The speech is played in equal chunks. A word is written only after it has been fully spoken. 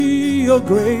a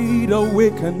great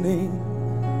awakening.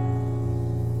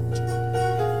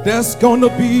 There's gonna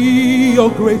be a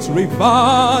great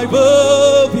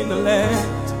revival in the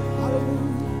land.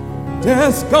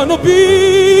 There's gonna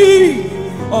be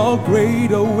a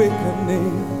great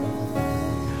awakening.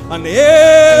 And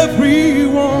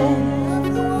everyone,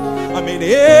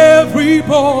 every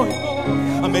boy,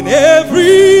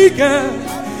 every girl,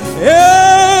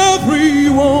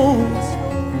 everyone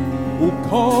who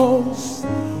calls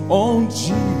on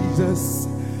Jesus'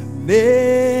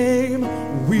 name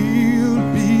will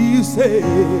be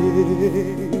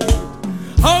saved.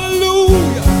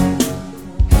 Hallelujah.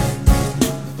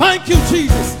 Thank you,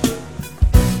 Jesus.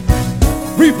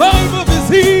 Revival is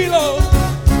healer.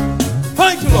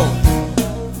 Thank you, Lord.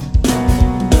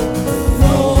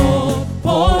 Lord,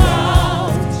 pour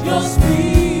out your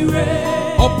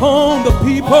spirit upon the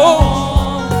people.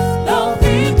 The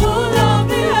people of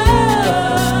the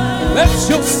earth. Let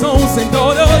your sons and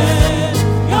daughters,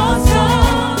 your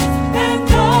sons and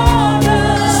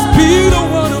daughters, speak the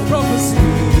word of prophecy.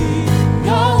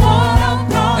 Your word of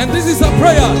prophecy. And this is a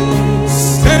prayer.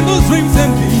 Send us dreams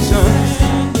and visions.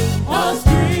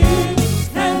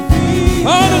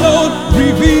 Father Lord,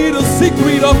 reveal the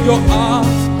secret of your heart.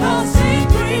 The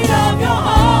secret of your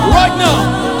heart. Right now,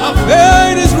 our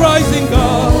faith is rising,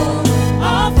 God.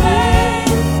 Our faith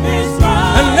is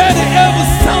rising. And let it ever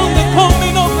sound the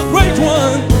coming of the great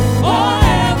one.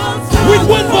 With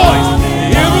one voice,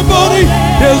 everybody,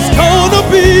 there's gonna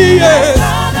be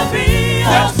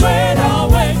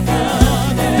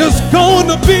there's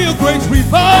gonna be a great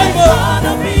revival.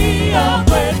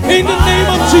 In the name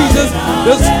of Jesus,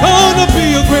 there's gonna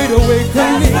be a great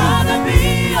awakening.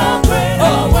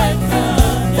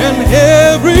 And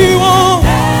everyone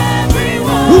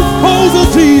who calls on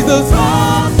Jesus,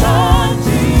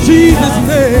 Jesus'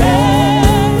 name.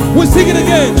 We'll sing it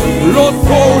again. Lord,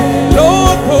 pour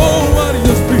out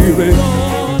your spirit.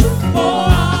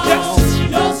 Yes.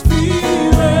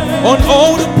 On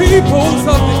all the peoples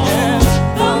of the earth.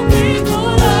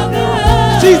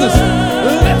 Jesus,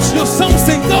 let your sons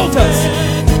and daughters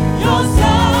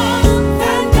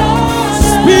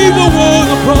speak the word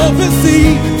of prophecy.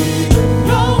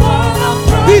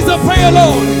 These are prayer,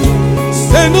 Lord.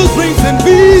 Send us dreams and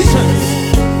visions.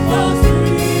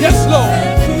 Yes, Lord.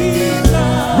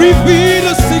 Reveal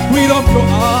the secret of your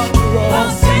heart.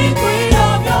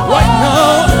 Right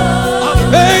now, our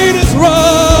faith is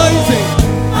rising.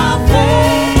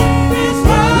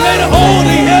 Let all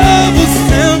the heavens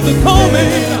stand the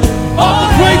coming of the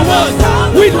great one.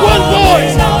 With one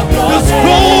voice, there's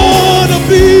gonna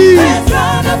be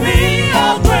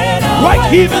right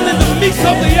even in the midst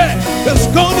of the earth, there's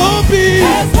gonna be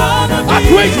a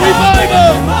great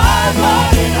revival.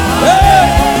 Hey,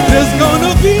 there's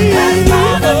gonna be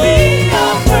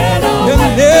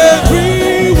and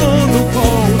everyone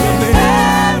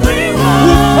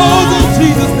who calls on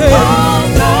Jesus' name.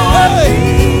 Hey,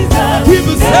 we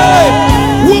will say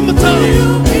one more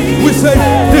time. We say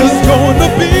there's gonna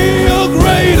be a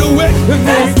great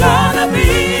awakening.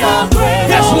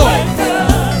 Yes, Lord.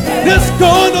 There's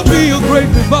gonna be a great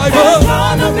revival.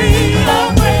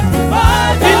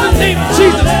 In the name of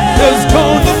Jesus, there's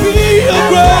gonna be a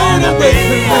great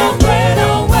awakening.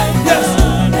 Yes,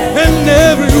 and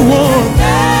everyone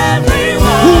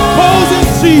who calls on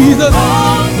Jesus,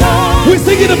 we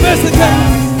sing it the best again.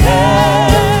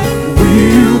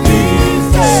 We'll be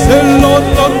say, Lord,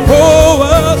 Lord, pour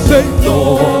out, say,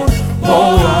 Lord,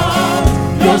 pour out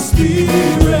your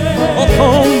spirit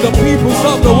upon the peoples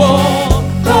of the world.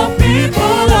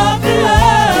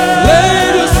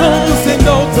 Let your sons and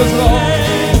daughters, Lord,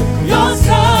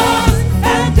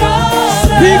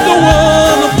 speak the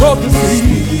word of prophecy.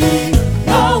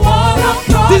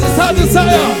 This is our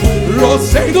desire. Lord,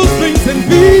 say those dreams and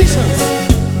visions.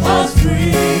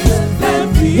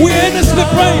 We earnestly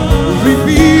pray,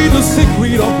 reveal the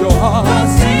secret of your heart.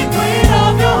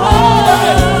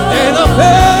 And our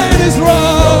faith is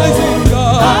rising,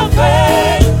 God.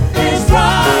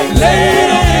 Let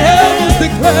all the heavens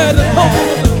declare the coming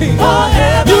of the King.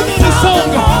 You know the song.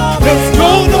 There's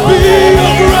gonna be a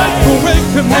great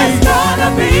awakening.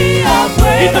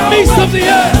 In the midst of the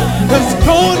earth, there's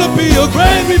gonna be a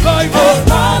great revival.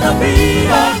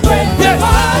 Yes.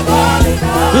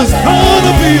 There's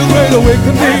gonna be a great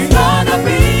awakening.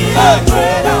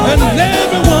 And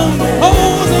everyone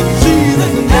calls on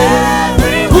Jesus'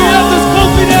 name. We have this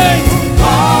confidence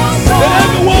that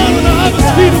everyone on our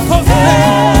feet will call his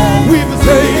name. We will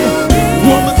say,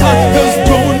 woman, there's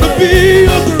going to be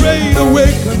a great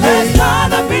awakening.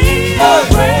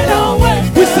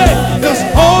 We say, there's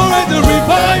already a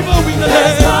revival in the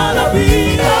land.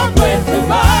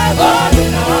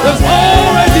 There's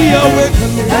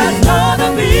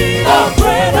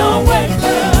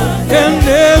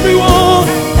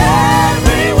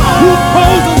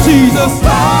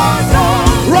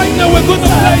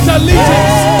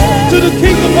allegiance to the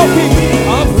King of all kings. I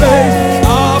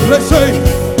pledge, say,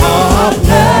 I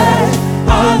pledge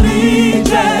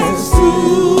allegiance to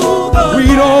the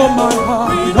with all my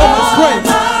heart, with all my strength,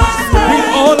 with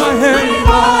all I have,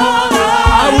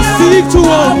 I will seek to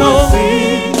honor.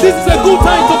 This is a good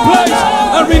time to pledge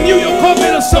and renew your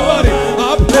covenant, somebody.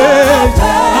 I pledge.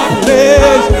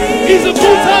 It's a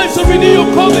good time to renew your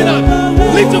covenant.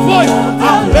 Lift your voice.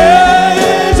 I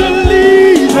pledge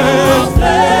allegiance. I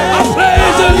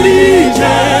pledge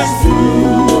allegiance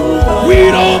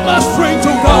with all my strength,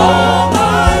 oh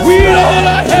God, with all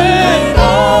I have.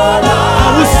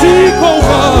 I will seek, oh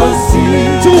God,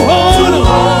 to honor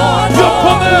your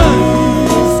command.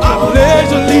 I pledge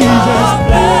allegiance.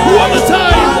 One more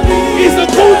time. It's a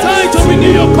good time to renew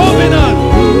your covenant.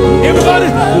 Everybody,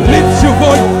 lift your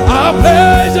voice. I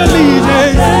pledge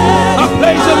allegiance. I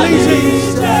pledge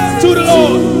allegiance to the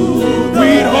Lord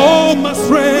with all my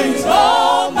strength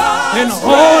and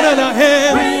all that I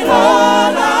have.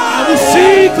 I will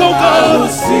seek, oh God,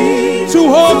 to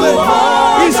honor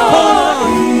His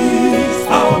command.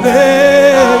 I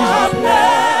pledge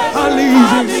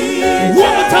allegiance. One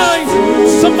more time.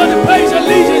 Somebody pledge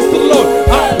allegiance to the Lord.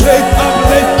 I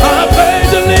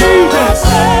pledge allegiance.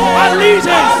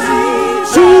 Allegiance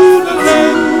to the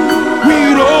Lamb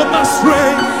with all my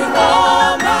strength,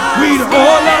 with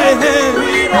all I have.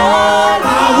 I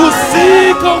will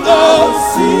seek, oh God,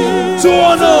 to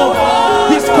honor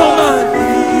His command.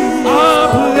 I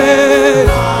pledge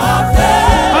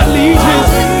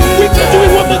allegiance. We can do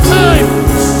it one more time.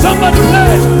 Somebody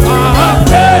pledge. I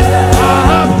pledge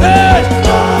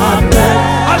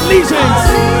allegiance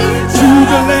to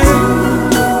the Lamb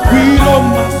with all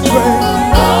my strength,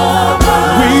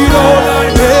 with all I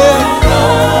have.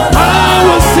 I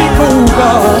will seek, oh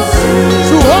God,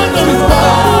 to honor His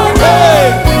command. Hey,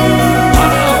 I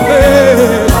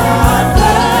pledge.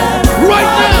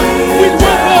 Right now, with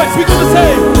one voice, we're gonna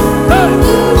say, hey,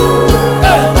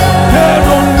 hey, there's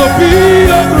gonna be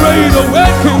a great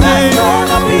awakening.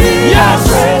 Yes,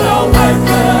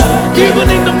 even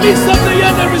in the midst of the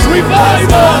end, there is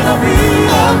revival.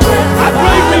 A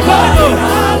great revival.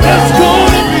 There's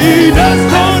gonna be.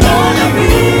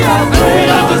 And we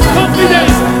have this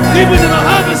confidence, even in a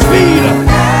harvest field.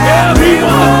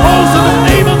 Everyone that calls in the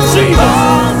name of Jesus,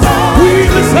 we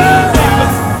will save.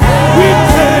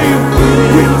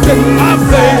 I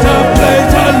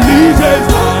pledge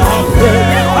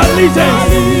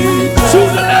allegiance to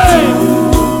the Lamb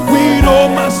with all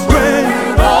my strength,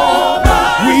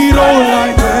 with all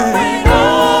I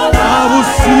have. I will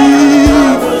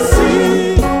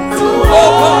seek,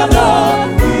 oh God,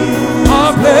 I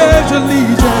pledge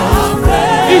allegiance.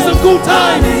 It's a good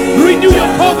time. Renew your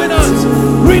covenant.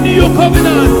 Renew your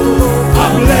covenant. I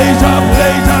pledge.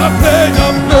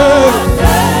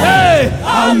 Hey,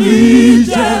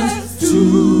 allegiance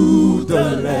to the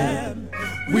Lamb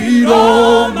with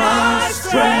all my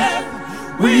strength,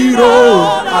 with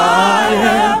all I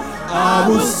have. I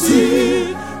will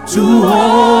seek to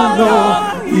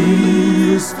honor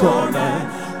His command.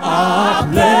 I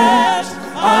pledge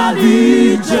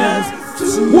allegiance to.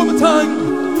 One more time.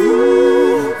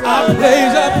 I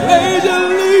pledge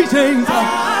allegiance. I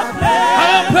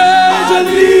pledge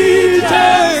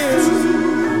allegiance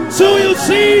to you,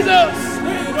 Jesus.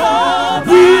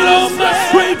 With all my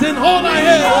strength and all I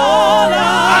have, I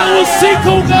will seek,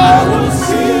 oh God,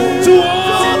 to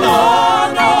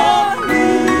honor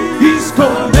His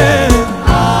command.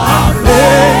 I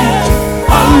pledge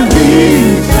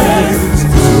allegiance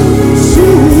to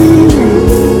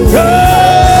God.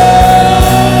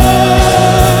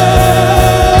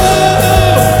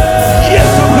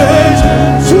 Yes, I pledge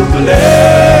to the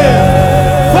Lamb.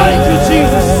 Thank you,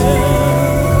 Jesus.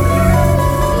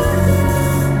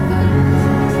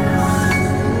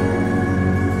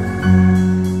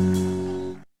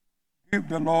 Give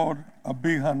the Lord a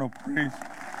big hand of praise.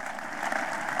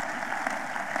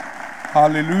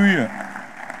 Hallelujah.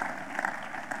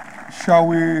 Shall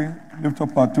we lift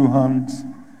up our two hands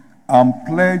and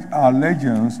pledge our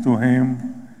allegiance to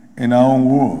Him in our own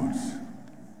words?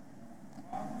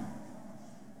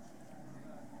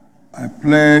 I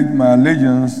pledge my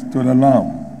allegiance to the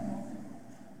Lamb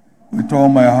with all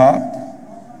my heart,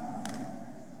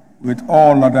 with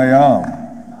all that I am.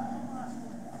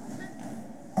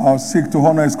 I'll seek to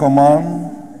honor His command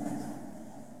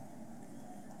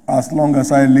as long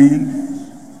as I live.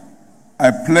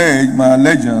 I pledge my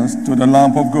allegiance to the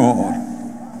Lamb of God.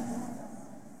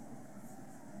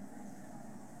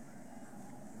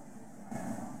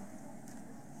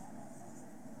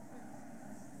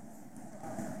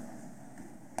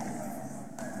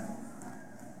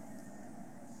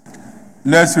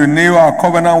 Let's renew our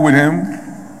covenant with him.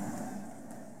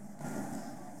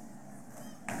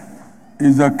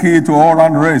 Is the key to all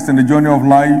round rest in the journey of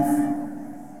life.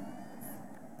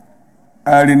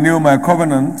 I renew my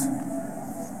covenant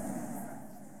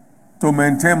to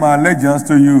maintain my allegiance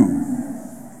to you,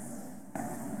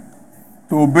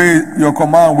 to obey your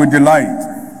command with delight.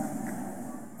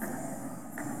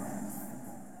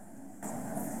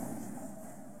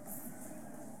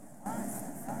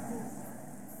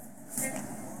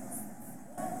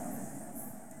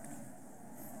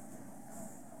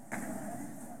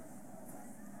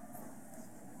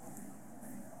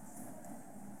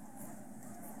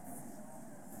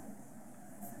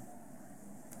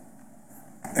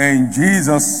 In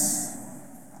Jesus'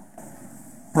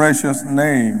 precious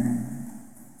name,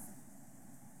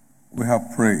 we have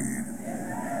prayed.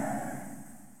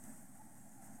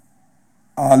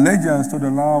 Our allegiance to the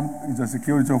Lamb is the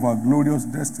security of our glorious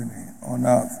destiny on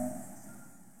earth.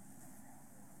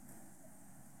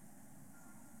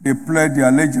 They pledged their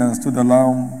allegiance to the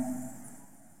Lamb,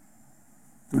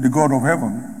 to the God of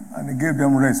heaven, and he gave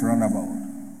them rest round about.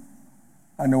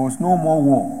 And there was no more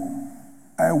war.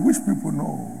 I wish people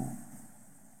know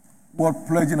what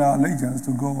pledging our allegiance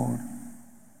to God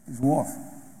is worth.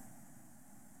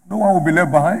 No one will be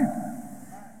left behind.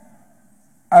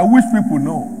 I wish people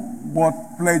know what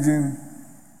pledging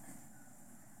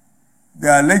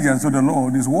their allegiance to the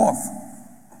Lord is worth.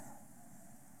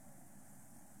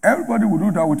 Everybody will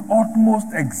do that with utmost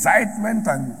excitement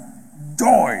and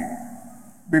joy,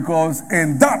 because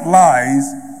in that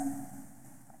lies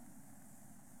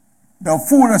the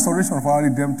full restoration of our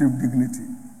redemptive dignity.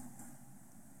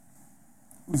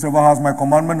 Whosoever has my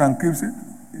commandment and keeps it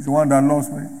is the one that loves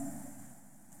me.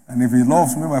 And if he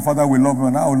loves me, my Father will love him,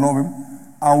 and I will love him,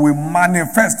 and will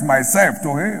manifest myself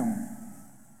to him.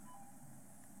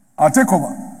 I'll take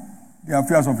over the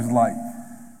affairs of his life.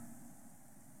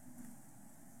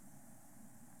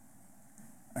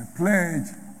 I pledge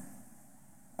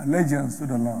allegiance to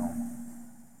the Lamb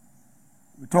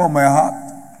with all my heart,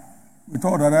 with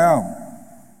all that I am.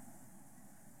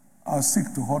 I'll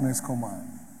seek to honor his command.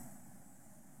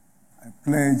 I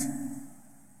pledge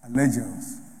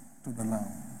allegiance to the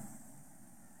Lamb.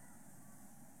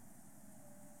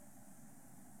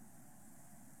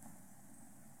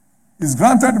 It's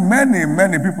granted many,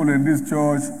 many people in this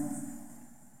church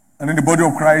and in the body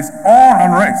of Christ all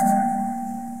unrest.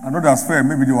 I know that's fair,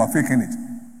 maybe they were faking it.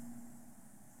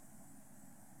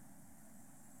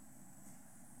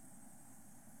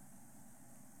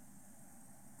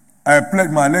 I pledge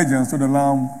my allegiance to the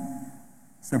Lamb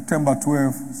September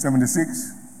 12,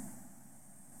 76.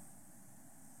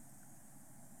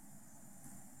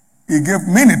 He gave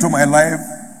meaning to my life,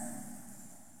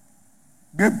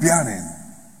 gave bearing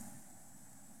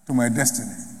to my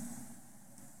destiny.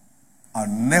 I'll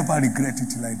never regret it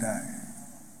till I die.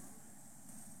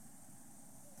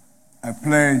 I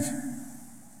pledge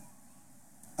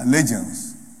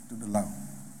allegiance to the Lamb.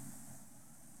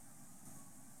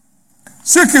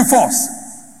 Seek ye first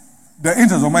the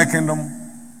interests of my kingdom,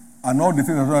 and all the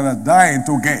things that are dying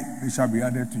to get, they shall be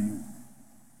added to you.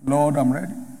 Lord, I'm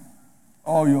ready.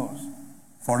 All yours,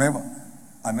 forever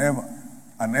and ever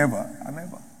and ever and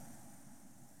ever.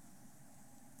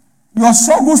 Your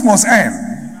struggles must end.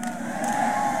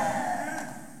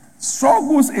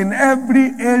 Struggles in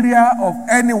every area of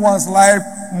anyone's life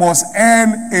must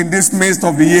end in this midst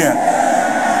of the year.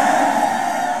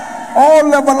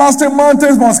 All everlasting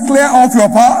mountains must clear off your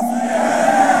path.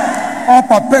 All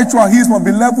perpetual hills must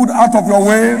be leveled out of your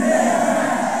way.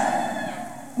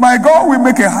 My God will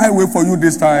make a highway for you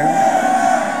this time.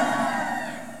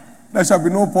 There shall be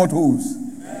no potholes.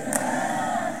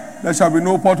 There shall be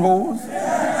no potholes.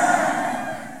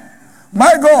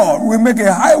 My God will make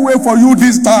a highway for you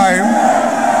this time.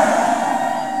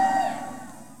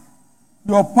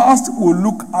 Your past will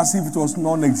look as if it was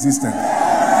non-existent.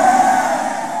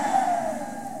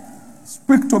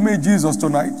 Speak to me, Jesus,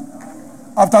 tonight.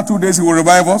 After 2 days, he will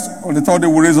revive us. On the third day,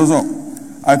 he will raise us up.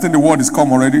 I think the word is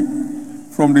come already.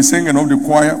 From the singing of the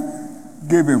choir,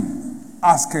 give him,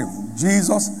 ask him,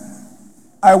 Jesus,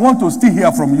 I want to still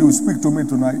hear from you. Speak to me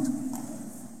tonight.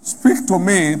 Speak to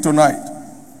me tonight.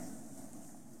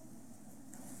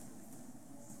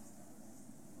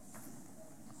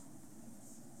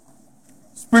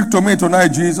 Speak to me tonight,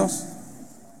 Jesus.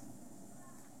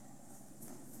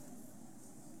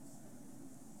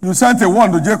 You sent a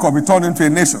word to Jacob, he turned into a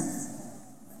nation.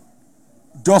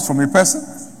 Just from a person.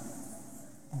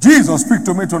 Jesus, speak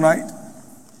to me tonight.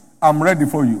 I'm ready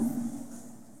for you.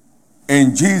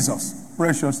 In Jesus'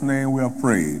 precious name we have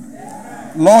prayed.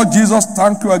 Lord Jesus,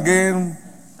 thank you again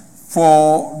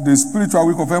for the spiritual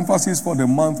week of emphasis for the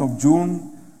month of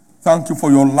June. Thank you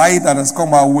for your light that has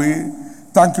come our way.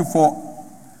 Thank you for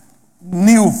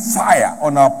new fire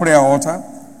on our prayer altar.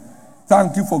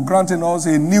 Thank you for granting us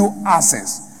a new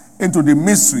access into the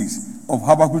mysteries of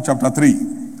Habakkuk chapter 3.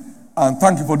 And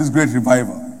thank you for this great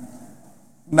revival.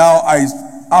 Now I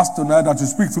ask tonight that you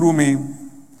speak through me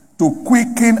to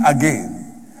quicken again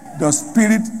the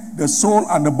spirit, the soul,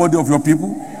 and the body of your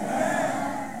people,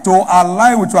 to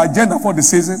align with your agenda for the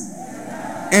season,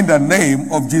 in the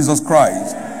name of Jesus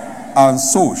Christ. And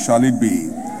so shall it be.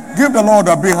 Give the Lord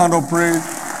a big hand of praise,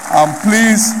 and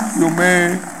please, you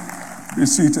may be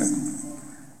seated.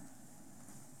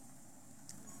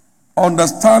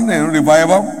 Understanding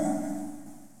revival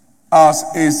as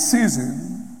a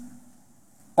season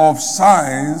of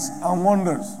signs and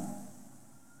wonders.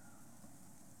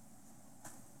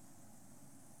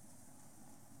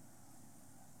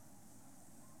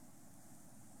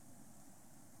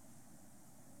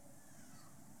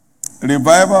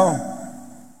 Revival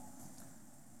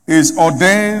is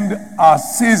ordained a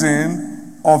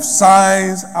season of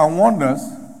signs and wonders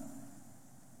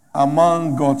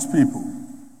among God's people.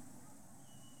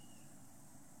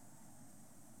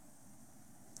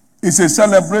 It's a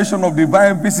celebration of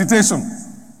divine visitation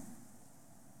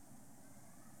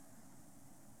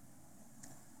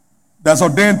that's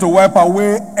ordained to wipe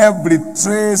away every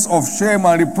trace of shame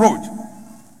and reproach.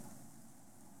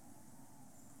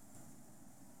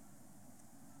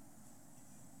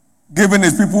 Giving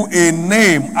his people a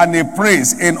name and a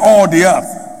praise in all the earth.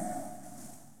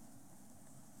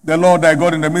 The Lord thy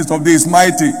God in the midst of thee is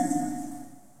mighty.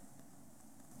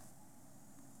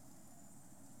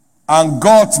 And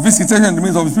God's visitation in the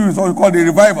midst of his people is what we call the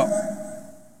revival.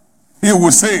 He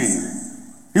will save.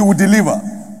 He will deliver.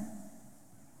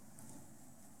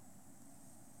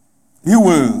 He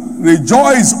will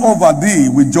rejoice over thee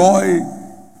with joy.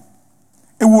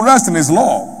 He will rest in his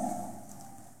love.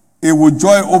 He will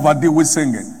joy over thee with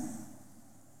singing.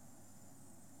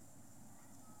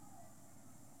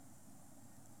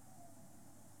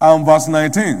 And verse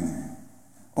 19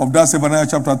 of that Zephaniah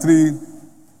chapter 3,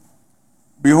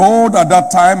 behold, at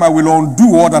that time I will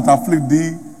undo all that afflict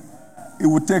thee. He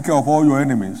will take care of all your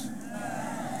enemies.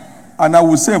 And I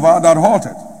will save her that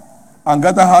halted, and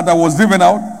gather her that was driven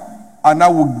out, and I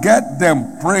will get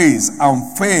them praise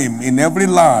and fame in every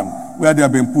land where they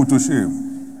have been put to shame.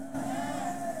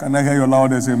 Can I hear your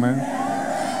loudest amen?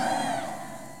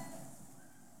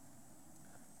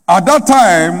 At that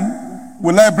time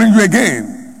will I bring you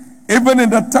again, even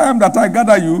in the time that I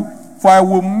gather you, for I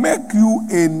will make you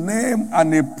a name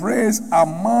and a praise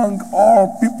among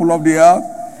all people of the earth,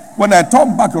 when I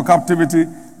turn back your captivity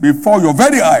before your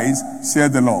very eyes,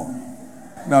 saith the Lord.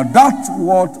 Now that's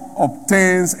what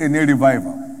obtains in a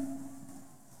revival.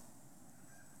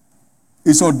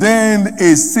 It's ordained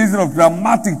a season of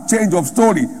dramatic change of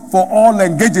story for all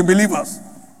engaging believers.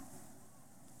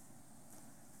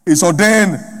 It's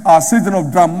ordained a season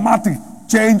of dramatic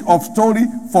change of story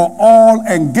for all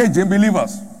engaging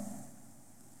believers.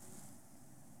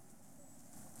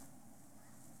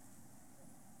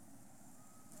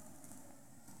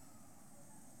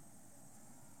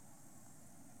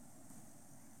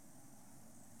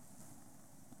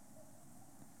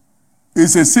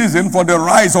 It's a season for the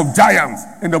rise of giants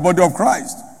in the body of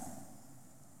Christ.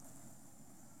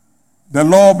 The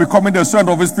Lord becoming the strength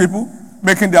of his people,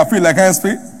 making their feet like hands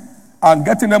feet, and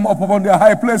getting them up upon their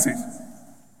high places.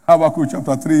 Habakkuk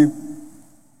chapter 3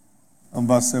 and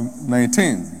verse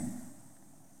 19.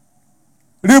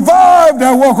 Revive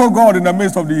thy work, O God, in the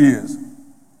midst of the years.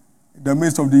 In the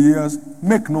midst of the years,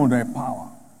 make known thy power.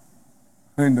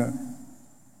 In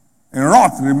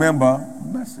wrath, remember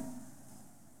mercy.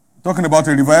 Talking about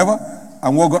a revival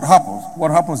and what happens. What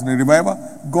happens in a revival?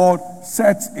 God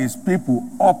sets his people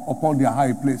up upon their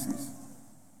high places.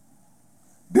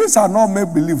 These are not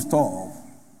make-believe stuff.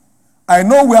 I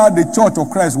know where the church of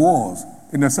Christ was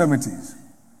in the 70s.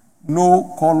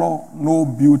 No color, no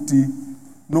beauty,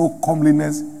 no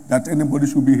comeliness that anybody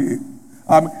should be here.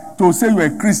 To say you're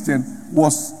a Christian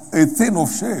was a thing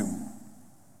of shame.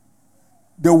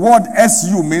 The word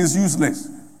SU means useless.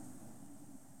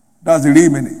 That's the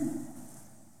real meaning.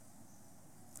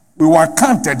 We were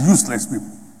counted useless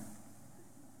people.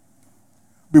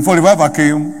 Before revival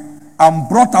came and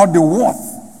brought out the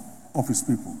worth of his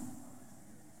people.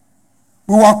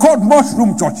 We were called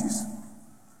mushroom churches.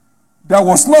 There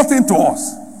was nothing to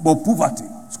us but poverty,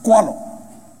 squalor,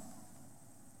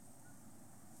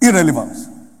 irrelevance.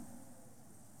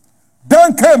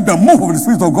 Then came the move of the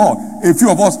Spirit of God. A few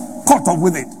of us caught up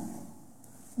with it,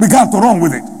 began to run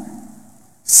with it.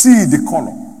 See the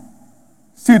color,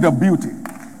 see the beauty,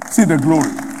 See the glory.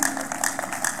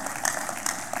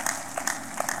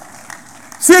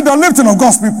 See the lifting of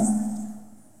God's people.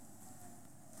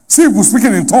 See people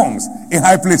speaking in tongues in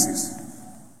high places.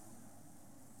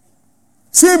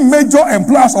 See major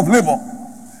employers of labor.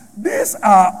 These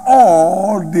are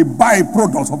all the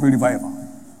byproducts of a revival.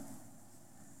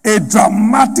 A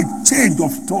dramatic change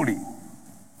of story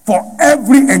for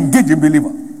every engaging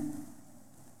believer.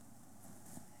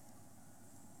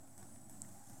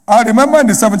 I remember in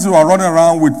the 70s we were running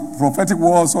around with prophetic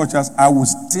words such as, I will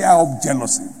stir up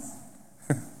jealousy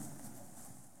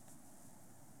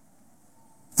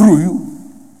through you.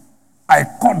 I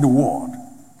caught the word.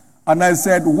 And I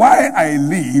said, why I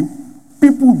live,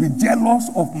 people will be jealous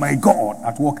of my God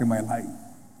at work in my life.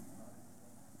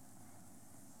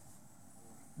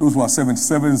 Those who are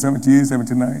 77, 78,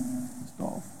 79,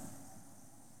 stuff.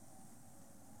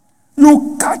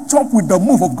 You catch up with the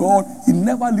move of God, He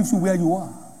never leaves you where you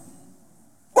are.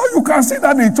 But you can see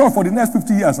that in church for the next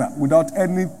 50 years without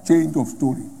any change of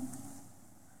story.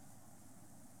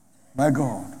 My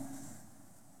God.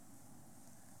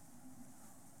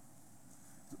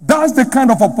 That's the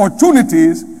kind of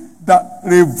opportunities that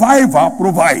revival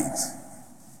provides.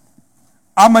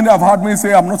 How many have heard me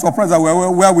say, I'm not surprised that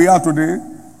we're where we are today?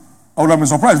 I would have been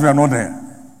surprised if we are not there.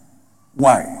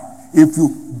 Why? If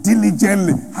you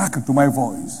diligently hearken to my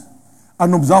voice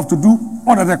and observe to do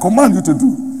all that I command you to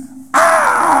do,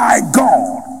 I,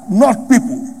 God, not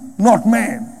people, not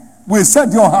men, will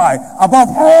set you high above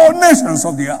all nations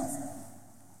of the earth.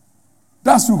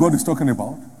 That's who God is talking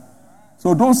about.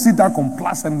 So don't sit down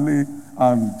complacently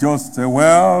and just say,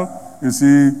 well, you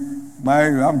see,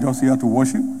 I'm just here to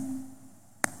worship.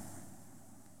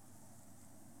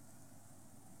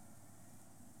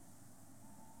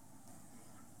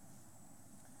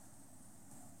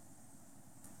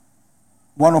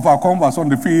 One of our converts on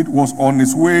the field was on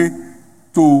his way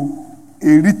to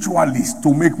a ritualist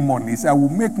to make money. He said, I will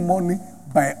make money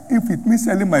by, if it means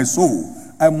selling my soul,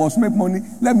 I must make money.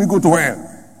 Let me go to hell.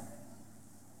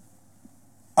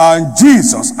 And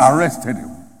Jesus arrested him.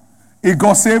 He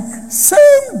got saved.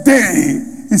 Same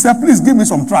day, he said, please give me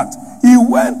some tract. He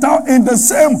went out in the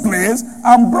same place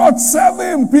and brought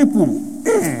 7 people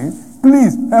in.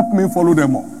 Please help me follow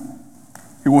them up.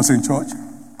 He was in church.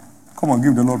 Come on,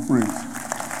 give the Lord praise.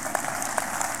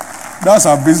 That's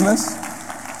our business.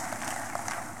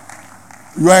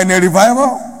 You are in a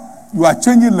revival. You are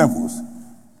changing levels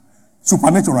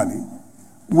supernaturally.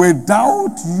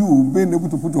 Without you being able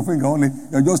to put your finger on it,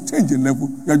 you're just changing level.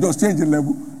 You're just changing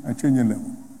level and changing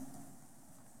level.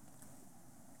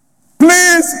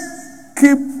 Please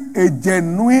keep a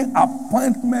genuine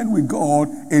appointment with God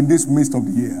in this midst of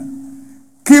the year.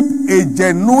 Keep a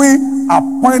genuine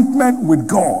appointment with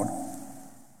God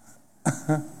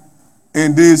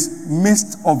in this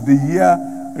midst of the year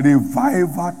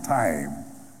revival time.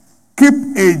 Keep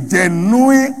a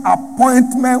genuine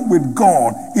appointment with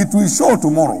God. It will show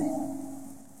tomorrow.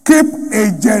 Keep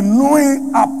a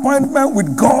genuine appointment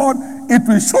with God. It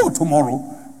will show tomorrow.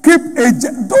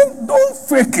 Don't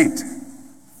fake it.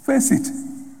 Face it.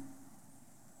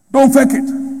 Don't fake it.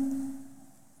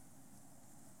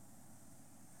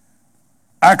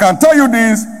 I can tell you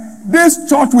this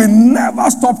church will never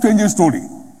stop changing story.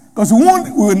 Because we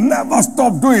will never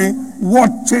stop doing what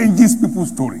changes people's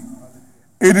story.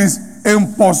 It is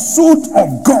in pursuit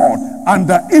of God and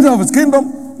the interest of His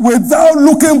kingdom without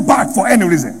looking back for any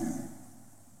reason.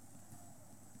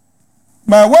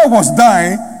 My wife was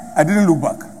dying, I didn't look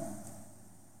back.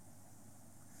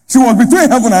 She was between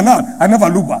heaven and earth, I never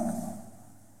looked back.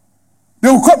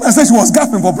 They would come and say she was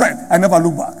gasping for breath, I never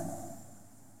looked back.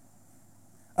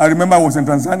 I remember I was in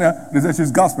Tanzania, they said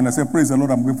she's gasping, I said, praise the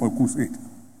Lord, I'm going for a crusade.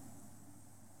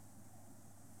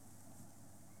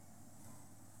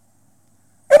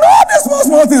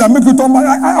 Small things that make you talk about.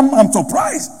 I'm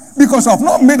surprised because I've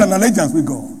not made an allegiance with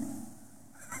God.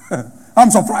 I'm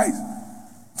surprised.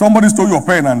 Somebody stole your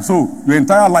pen and so your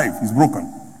entire life is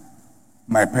broken.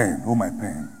 My pen, oh my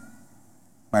pen.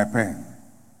 My pen.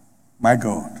 My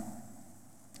God.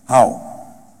 How?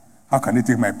 How can they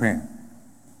take my pen?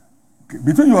 Okay.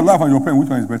 Between your life and your pen, which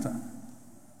one is better?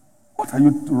 What are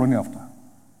you running after?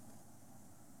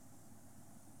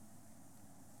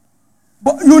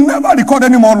 But you never record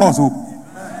any more loss.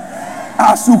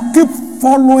 As you keep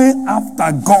following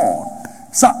after God.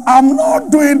 So I'm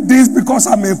not doing this because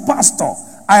I'm a pastor.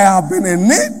 I have been in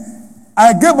need.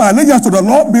 I gave my allegiance to the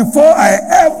Lord before I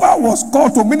ever was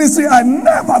called to ministry. I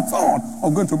never thought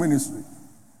of going to ministry.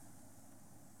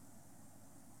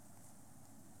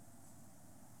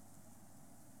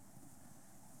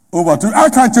 Over to I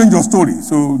can't change your story,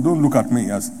 so don't look at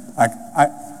me as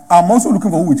I'm also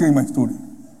looking for who will change my story.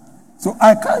 So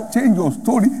I can't change your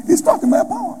story. It's not in my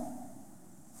power.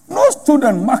 No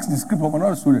student marks the script of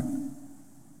another student.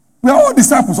 We are all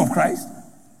disciples of Christ.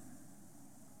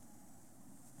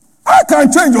 I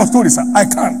can't change your story, sir. I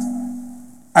can't.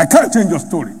 I can't change your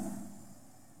story.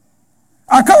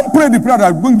 I can't pray the prayer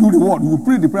that will bring you reward. You will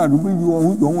pray the prayer that will bring you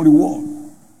your own reward.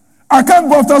 I can't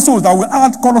go after souls that will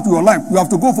add color to your life. You have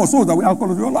to go for souls that will add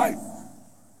color to your life.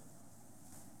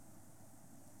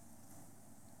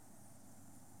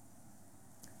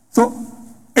 So,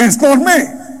 it's not me.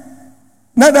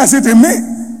 Neither is it in me.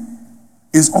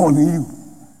 It's all in you.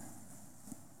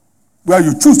 Where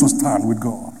you choose to stand with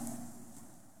God.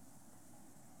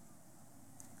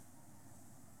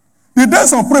 The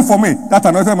days of pray for me, that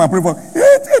anointed man pray for me,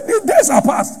 the days are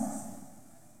past.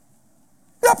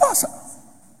 They are past.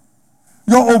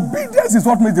 Your obedience is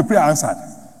what makes the prayer answered.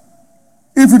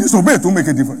 If you disobey, it will make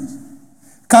a difference.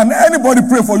 Can anybody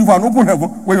pray for you for an open heaven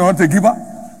when you're not a giver?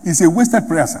 It's a wasted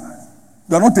prayer, sir.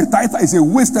 You're not a tither, it's a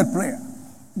wasted prayer.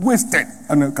 Wasted.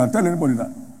 And I can tell anybody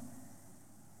that.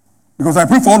 Because I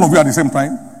pray for all of you at the same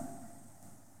time.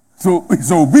 So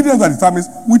it's obedience that determines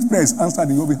which prayer is answered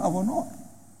in your behalf or not.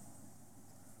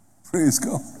 Praise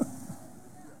God.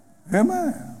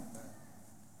 Amen.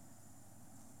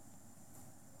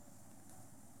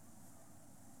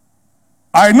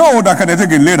 I know that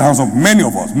Kadeteke laid hands on many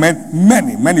of us,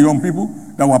 many young people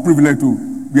that were privileged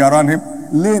to be around him,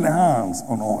 laid hands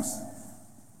on us.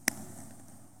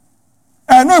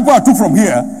 I know people I took from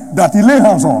here that he laid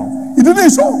hands on. He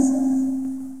didn't show.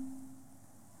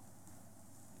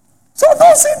 So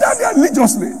don't sit down there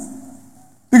religiously.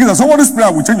 Thinking that somebody's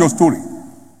prayer will change your story.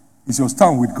 It's your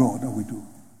stand with God that we do.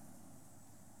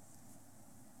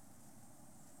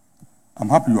 I'm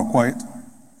happy you are quiet.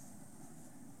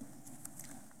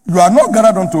 You are not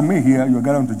gathered unto me here, you are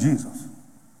gathered unto Jesus.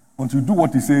 Once you do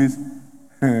what he says,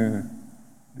 the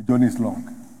journey is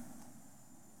long.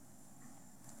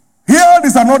 Here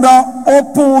is another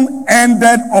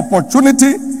open-ended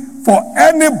opportunity for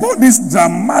anybody's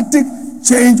dramatic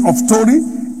change of story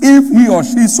if he or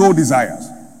she so desires.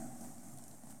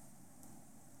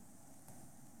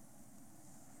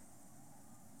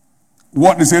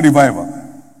 What is a revival?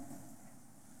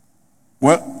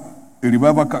 Well, a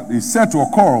revival is said to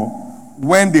occur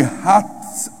when the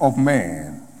hearts of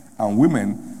men and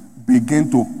women begin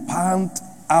to pant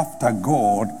after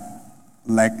God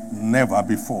like never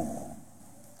before.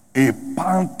 A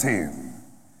panting,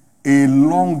 a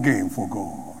longing for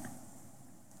God.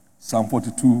 Psalm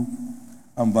 42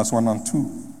 and verse 1 and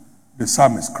 2, the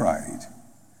psalmist cried,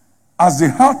 as the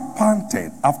heart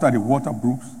panted after the water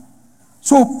brooks,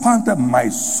 so panted my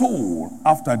soul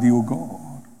after thee, O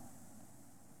God.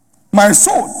 My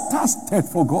soul thirsted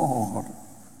for God,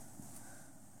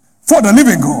 for the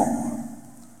living God.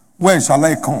 When shall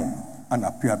I come and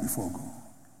appear before God?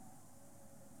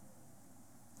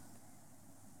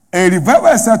 A revival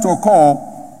is said to occur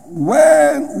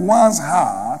when one's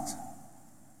heart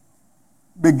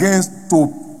begins to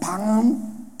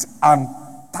pant and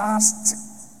thirst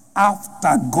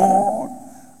after God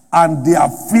and the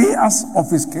affairs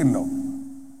of his kingdom.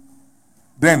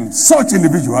 Then such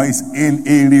individual is in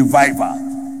a revival.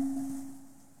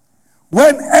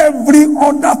 When every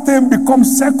other thing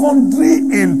becomes secondary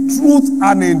in truth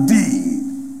and in deed.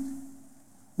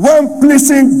 When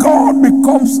pleasing God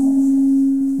becomes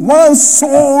one's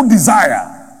sole desire,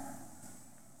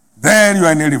 then you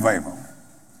are in a revival.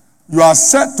 You are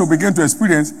set to begin to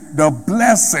experience the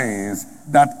blessings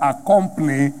that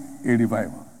accompany a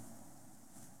revival.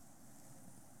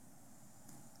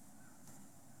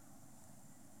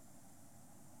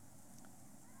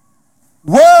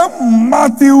 When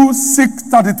Matthew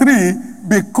 6:33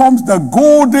 becomes the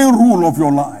golden rule of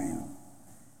your life,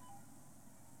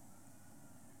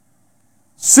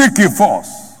 seek ye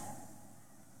first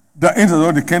the interest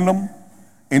of the kingdom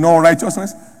in all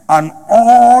righteousness, and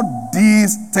all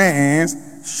these things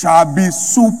shall be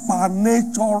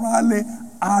supernaturally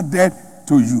added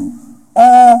to you.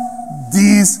 All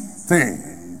these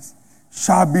things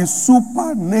shall be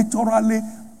supernaturally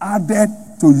added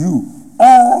to you.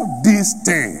 All these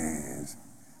things.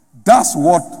 That's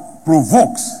what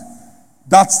provokes.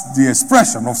 That's the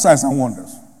expression of signs and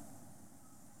wonders.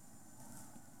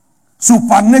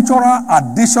 Supernatural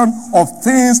addition of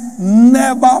things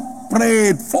never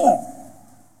prayed for.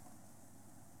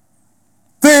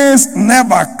 Things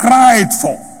never cried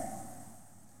for.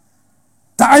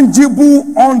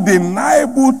 Tangible,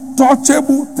 undeniable,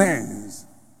 touchable things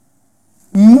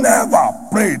never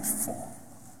prayed for.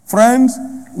 Friends,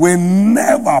 we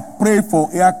never prayed for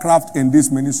aircraft in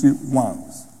this ministry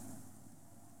once.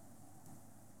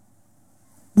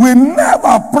 We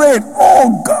never prayed,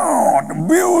 oh God,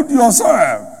 build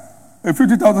yourself a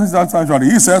 50,000 sanctuary.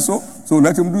 He says so, so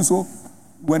let him do so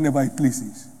whenever he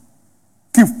pleases.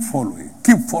 Keep following,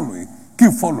 keep following,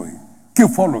 keep following, keep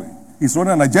following. He's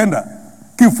running an agenda.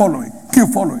 Keep following, keep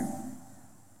following.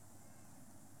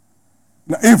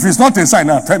 Now, if it's not a sign,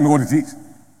 now tell me what it is.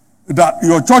 That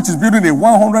your church is building a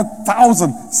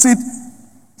 100,000 seat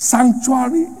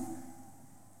sanctuary,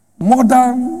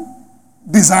 modern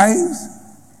designs,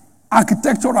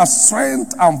 architectural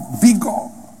strength and vigor.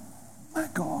 My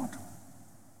God.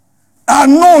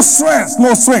 And no stress,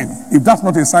 no strain. If that's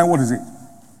not a sign, what is it?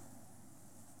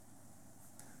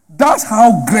 That's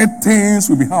how great things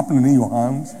will be happening in your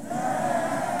hands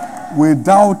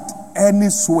without any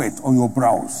sweat on your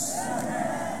brows.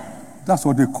 That's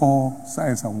what they call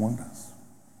signs and wonders.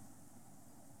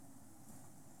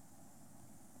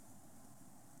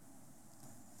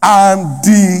 And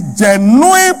the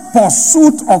genuine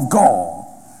pursuit of God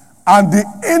and the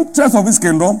interest of his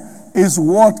kingdom is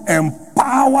what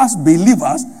empowers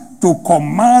believers to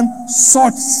command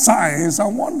such signs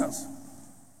and wonders.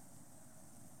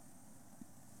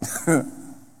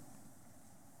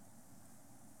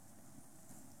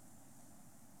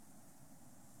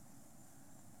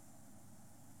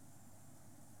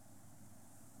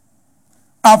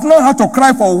 I've not had to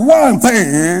cry for one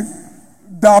thing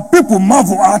that people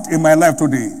marvel at in my life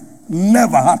today.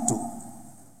 Never had to.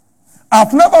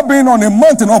 I've never been on a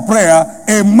mountain of prayer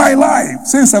in my life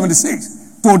since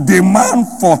 76 to demand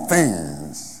for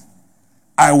things.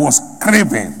 I was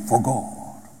craving for God.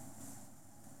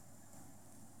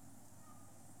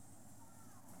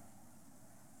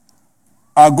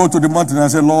 I'll go to the mountain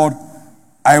and say, Lord,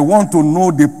 I want to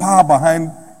know the power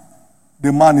behind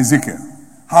the man Ezekiel.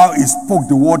 How he spoke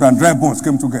the word and dry bones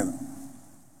came together.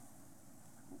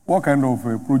 What kind of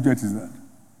project is that?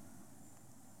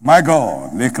 My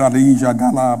God.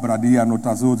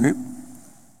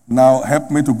 Now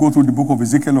help me to go through the book of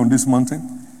Ezekiel on this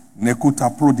mountain. Many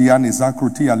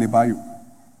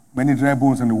dry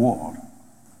bones in the world.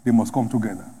 They must come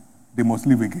together. They must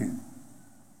live again.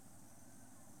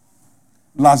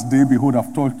 Last day, behold,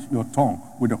 I've touched your tongue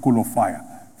with a coal of fire.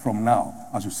 From now,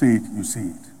 as you say it, you see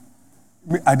it.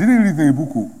 I didn't read it in a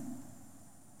book.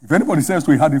 If anybody says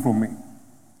so, he had it from me.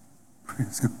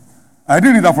 I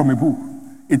didn't read that from a book.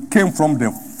 It came from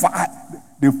the fire,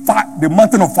 the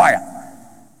mountain of fire.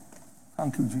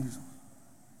 Thank you, Jesus.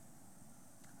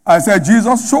 I said,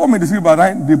 Jesus, show me the secret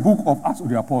behind the book of Acts of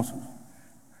the Apostles.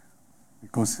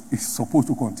 Because it's supposed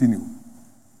to continue.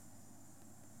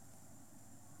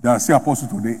 There are still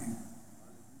apostles today.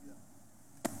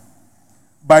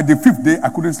 By the 5th day, I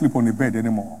couldn't sleep on the bed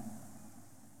anymore.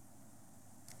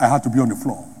 I had to be on the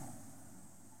floor.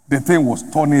 The thing was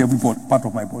turning every part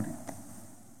of my body.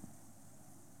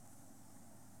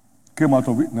 Came out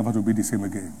of it, never to be the same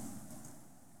again.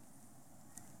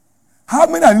 How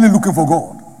many are really looking for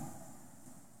God?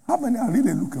 How many are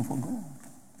really looking for God?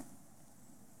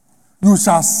 You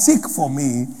shall seek for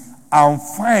me and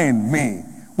find me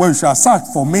when you shall search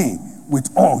for me with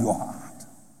all your heart.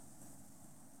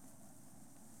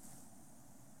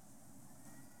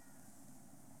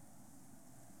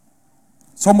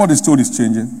 Somebody's story is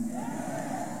changing.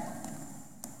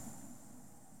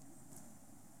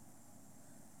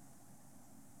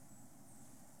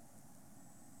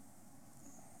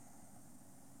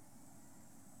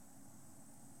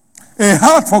 A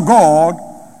heart for God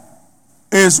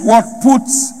is what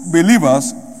puts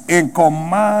believers in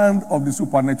command of the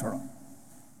supernatural.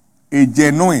 A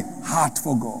genuine heart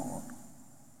for God.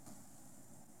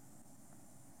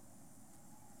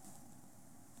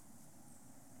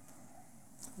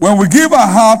 When we give our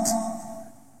heart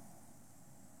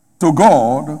to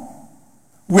God,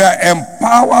 we are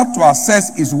empowered to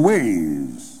assess his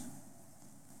ways.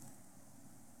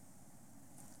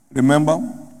 Remember?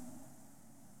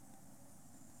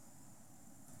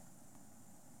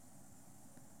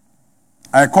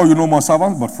 I call you no more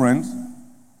servants, but friends.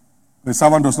 The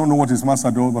servant does not know what his master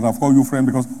does, but I've called you friend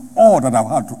because all that I've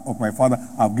had of my Father,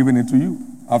 I've given it to you.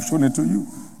 I've shown it to you.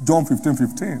 John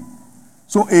 15:15.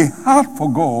 So a heart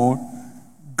for God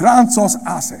grants us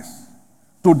access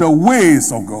to the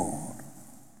ways of God.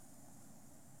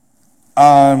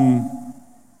 And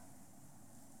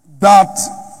that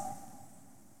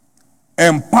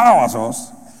empowers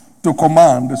us to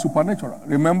command the supernatural.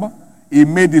 Remember? He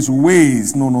made his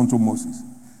ways known unto Moses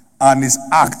and his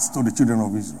acts to the children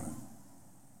of Israel.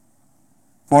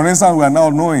 For instance, we are now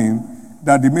knowing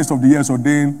that the midst of the years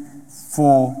ordained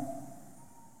for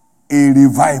a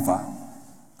revival,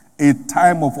 a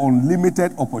time of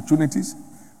unlimited opportunities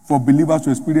for believers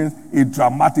to experience a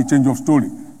dramatic change of story.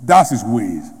 That's his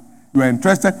ways. You are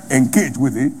interested, engage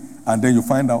with it, And then you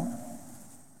find out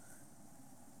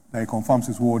that he confirms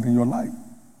his word in your life.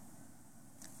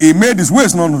 He made his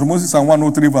ways known to Moses, Psalm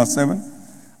 103 verse 7,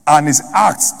 and his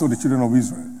acts to the children of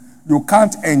Israel. You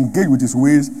can't engage with his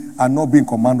ways and not be in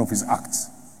command of his acts.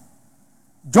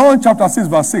 John chapter 6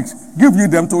 verse 6, give ye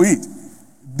them to eat.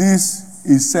 This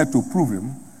is said to prove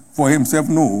him, for himself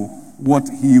know what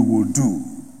he will do.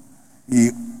 He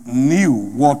knew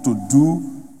what to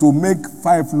do to make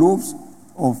 5 loaves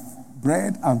of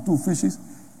bread and 2 fishes,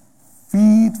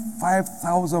 feed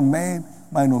 5,000 men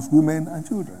minus women and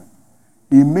children.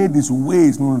 He made his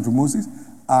ways known to Moses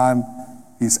and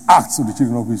his acts to the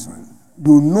children of Israel.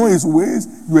 You know his ways,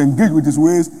 you engage with his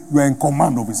ways, you are in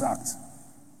command of his acts.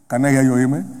 Can I hear your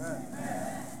amen?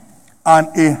 Amen. And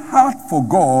a heart for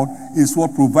God is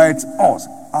what provides us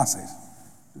access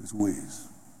to his ways.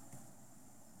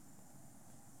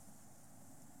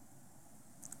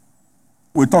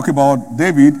 We talk about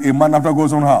David, a man after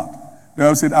God's own heart. The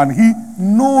Bible said, and he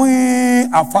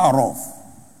knowing afar off.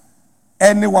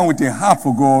 Anyone with a heart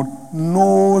for God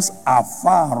knows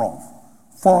afar off.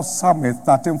 1 Samuel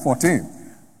 13:14.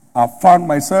 I found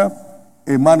myself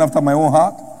a man after my own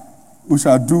heart who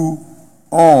shall do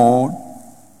all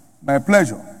my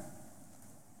pleasure.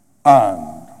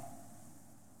 And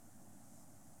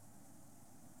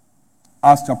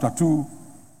Acts chapter 2.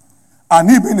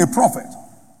 And he being a prophet,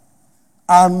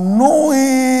 and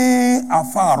knowing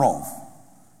afar off.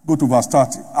 Go to verse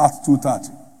 30, Acts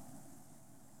 2:30.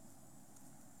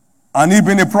 And he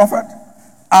being a prophet,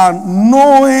 and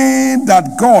knowing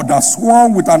that God has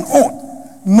sworn with an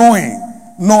oath,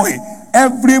 knowing,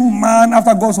 every man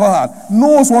after God's heart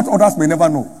knows what others may never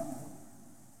know.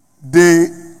 They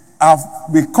have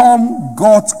become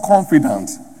God's confidant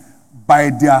by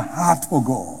their heart for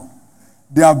God.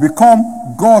 They have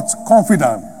become God's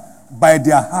confidant by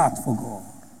their heart for God.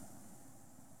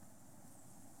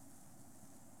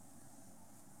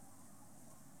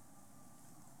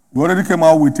 We already came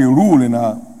out with a rule in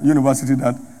our university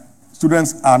that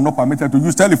students are not permitted to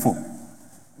use telephone.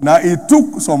 Now, it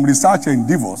took some research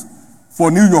endeavors for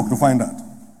New York to find that.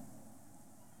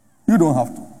 You don't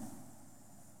have to.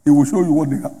 It will show you what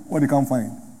they can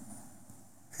find.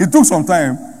 It took some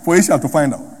time for Asia to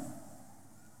find out.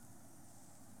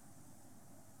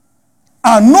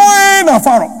 And knowing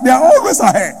afar off, they are always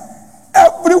ahead.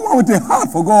 Everyone with a heart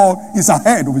for God is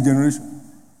ahead of a generation.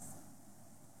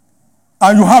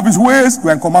 And you have his ways, you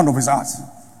are in command of his hearts.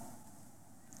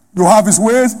 You have his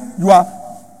ways, you are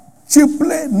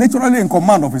chiefly, naturally in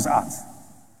command of his hearts.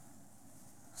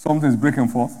 Something is breaking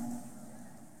forth.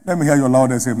 Let me hear your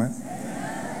loudest amen.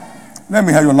 Let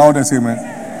me hear your loudest amen.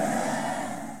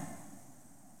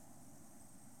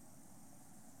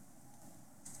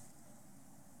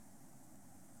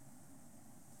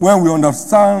 When we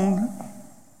understand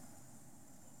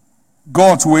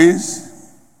God's ways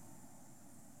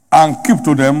and keep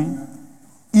to them,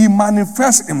 he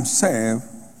manifests himself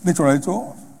naturally to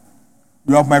us.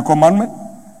 You have my commandment,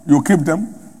 you keep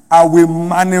them, I will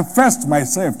manifest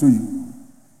myself to you.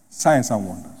 Signs and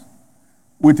wonders.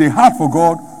 With a heart for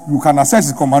God, you can access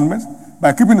his commandments.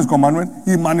 By keeping his commandment,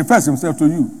 he manifests himself to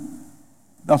you.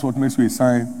 That's what makes you a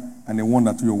sign and a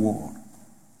wonder to your world.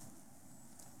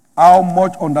 How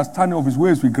much understanding of his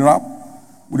ways we grab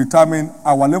will determine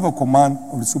our level of command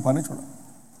of the supernatural.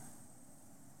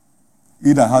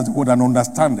 He that has the word and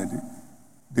understanding it,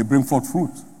 they bring forth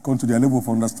fruit, according to their level of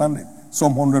understanding.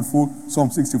 Some 100-fold, some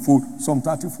 60-fold, some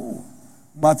 30-fold.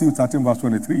 Matthew 13, verse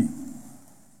 23.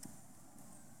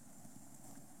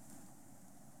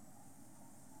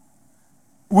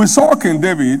 We saw King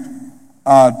David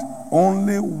had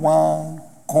only one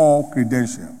core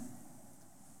credential: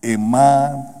 a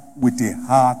man with a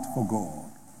heart for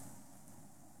God.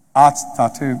 Acts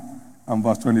 13 and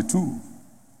verse 22.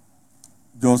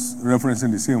 Just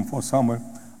referencing the same for Samuel.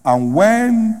 And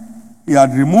when he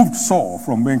had removed Saul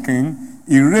from being king,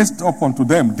 he raised up unto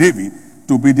them David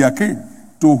to be their king,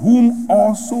 to whom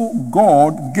also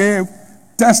God gave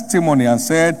testimony and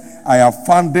said, I have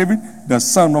found David, the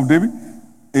son of David,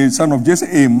 a son of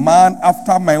Jesse, a man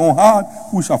after my own heart,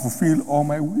 who shall fulfill all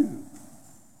my will.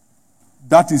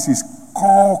 That is his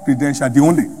core credential, the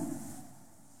only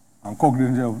and core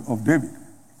credential of David.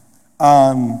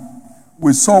 And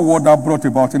we saw what that brought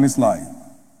about in his life.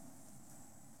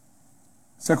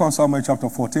 2 Samuel chapter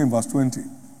 14, verse 20.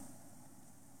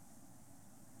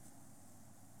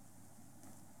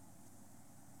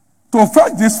 To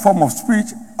fetch this form of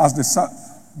speech, as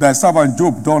thy servant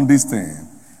Job done this thing,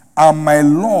 and my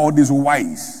Lord is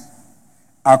wise,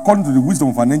 according to the wisdom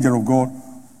of an angel of God,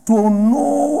 to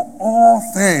know all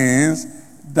things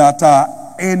that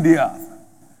are in the earth.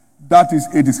 That is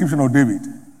a description of David.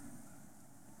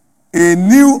 He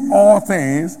knew all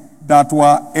things that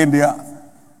were in the earth.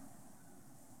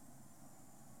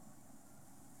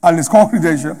 And his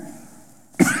congregation,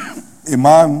 a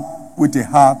man with a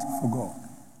heart for God.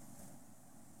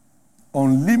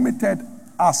 Unlimited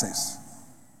access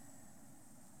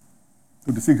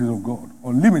to the secrets of God.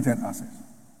 Unlimited access.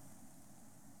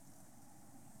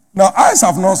 Now, eyes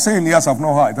have not seen, ears have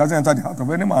not heard. It hasn't entered the heart of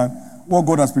any man what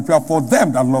God has prepared for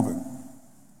them that love him.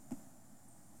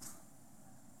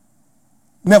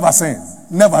 Never seen,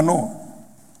 never known.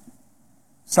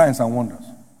 Signs and wonders.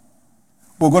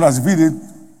 But God has revealed it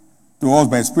to us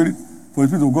by His Spirit. For the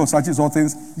Spirit of God searches all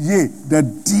things, yea, the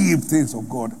deep things of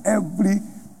God. Every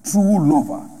true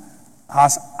lover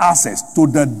has access to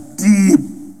the deep,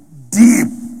 deep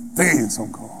things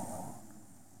of God.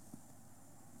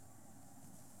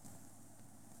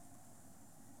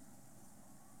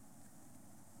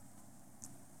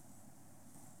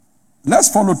 Let's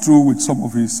follow through with some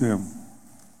of his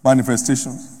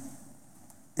manifestations.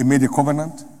 He made a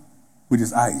covenant with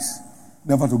his eyes,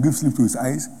 never to give sleep to his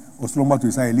eyes or slumber to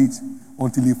his eyelids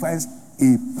until he finds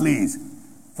a place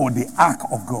for the ark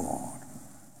of God.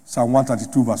 Psalm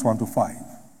 132, verse 1 to 5.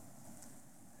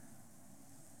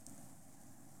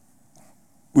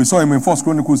 We saw him in 1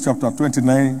 Chronicles chapter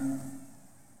 29.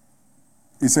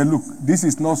 He said, look, this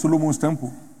is not Solomon's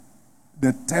temple.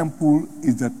 The temple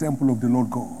is the temple of the Lord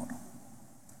God.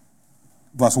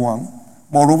 Verse 1.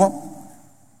 Moreover,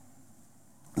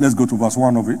 let's go to verse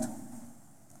 1 of it.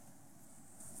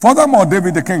 Furthermore,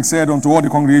 David the king said unto all the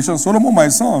congregation, Solomon my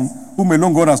son, whom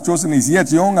alone God has chosen, is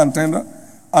yet young and tender,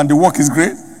 and the work is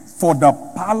great. For the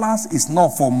palace is not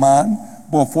for man,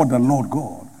 but for the Lord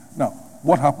God. Now,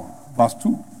 what happened? Verse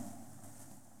 2.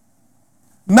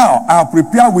 Now, I have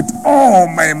prepared with all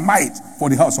my might for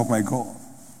the house of my God.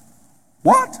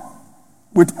 What?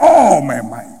 With all my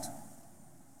might.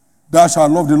 Thou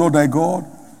shalt love the Lord thy God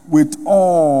with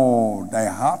all thy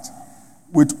heart,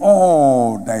 with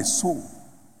all thy soul,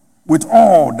 with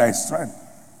all thy strength.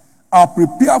 I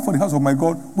prepare for the house of my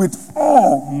God with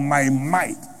all my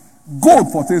might.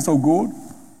 Gold for things of gold.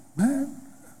 Man.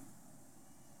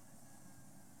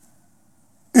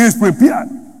 He is prepared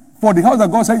for the house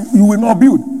that God said you will not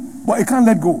build. But he can't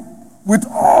let go. With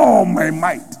all my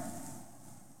might.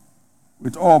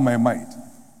 With all my might.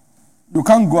 You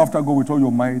can't go after God with all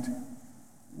your might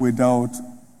without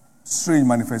strange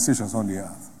manifestations on the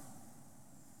earth.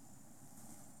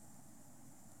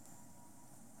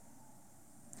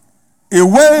 He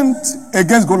went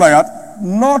against Goliath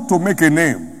not to make a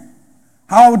name.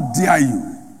 How dare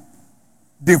you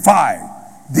defy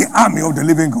the army of the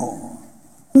living God?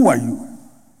 Who are you?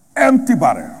 Empty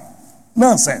barrel.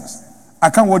 Nonsense. I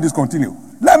can't let this continue.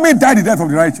 Let me die the death of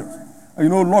the righteous. And you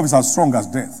know, love is as strong as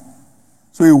death.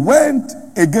 So he went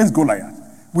against Goliath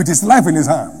with his life in his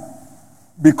hand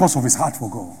because of his heart for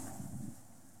God.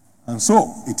 And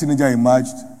so, a teenager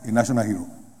emerged a national hero.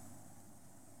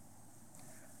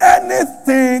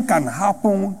 Anything can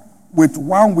happen with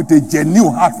one with a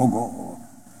genuine heart for God.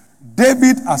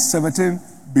 David, at 17,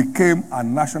 became a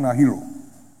national hero.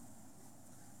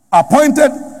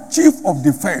 Appointed chief of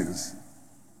defense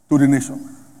to the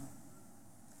nation.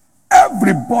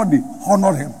 Everybody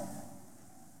honored him.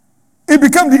 He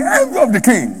became the envy of the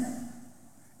king.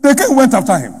 The king went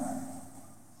after him.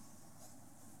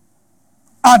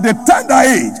 At the tender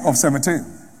age of 17,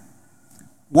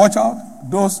 watch out,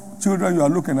 those children you are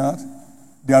looking at,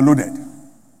 they are loaded.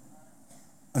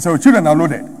 I said, your children are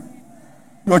loaded.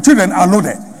 Your children are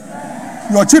loaded.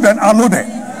 Your children are loaded.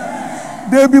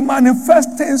 They'll be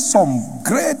manifesting some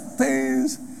great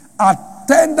things at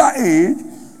tender age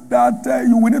that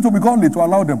you will need to be godly to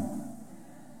allow them.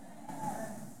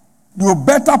 You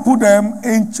better put them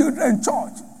in children's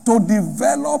church to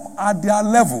develop at their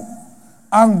level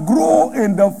and grow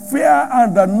in the fear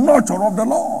and the nurture of the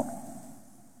Lord.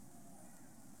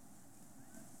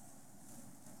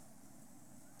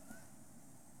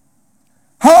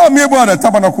 How am I able at the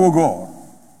tabernacle of God?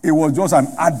 He was just an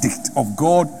addict of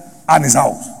God and his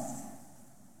house.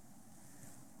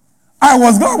 I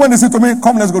was glad when they said to me,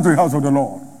 come, let's go to the house of the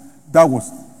Lord. That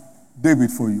was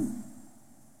David for you.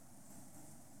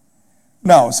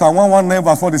 Now, Psalm 119,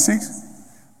 verse 46.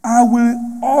 I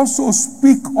will also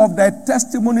speak of thy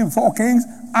testimony before kings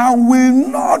and will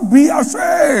not be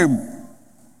ashamed.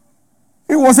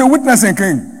 He was a witnessing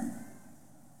king.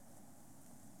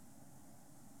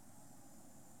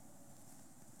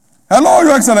 Hello,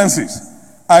 your excellencies.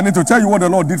 I need to tell you what the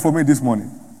Lord did for me this morning.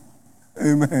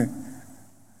 Amen.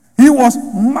 He was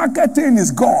marketing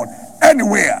his God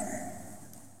anywhere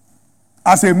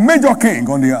as a major king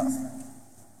on the earth.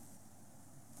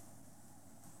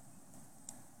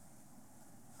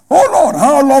 Oh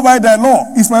How love I thy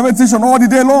law is my meditation all the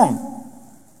day long.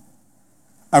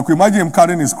 I could imagine him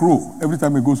carrying his scroll every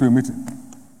time he goes to a meeting.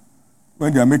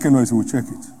 When they are making noise, he will check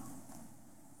it.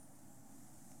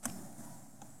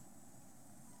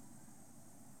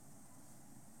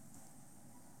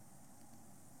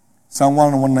 Psalm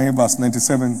 119, verse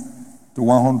 97 to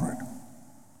 100.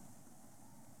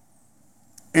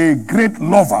 A great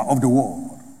lover of the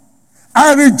world.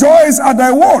 I rejoice at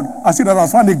thy word. I see that I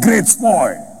found a great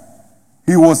spoil.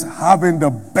 He was having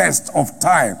the best of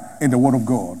time in the word of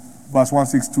God. Verse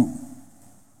 162.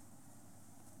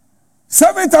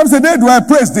 7 times a day do I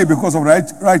praise thee because of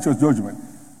righteous judgment.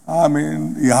 I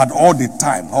mean, he had all the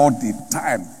time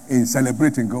in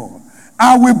celebrating God.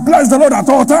 I will bless the Lord at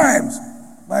all times.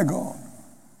 My God.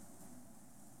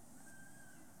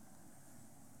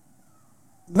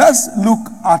 Let's look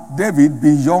at David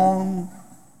beyond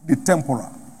the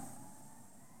temporal.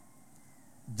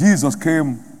 Jesus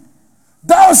came.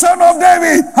 Thou son of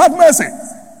David, have mercy.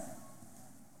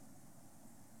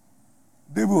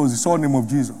 David was the surname of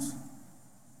Jesus.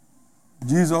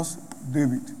 Jesus,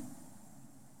 David.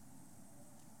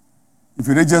 If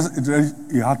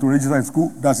he had to register in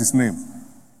school, that's his name.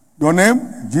 Your name?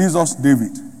 Jesus,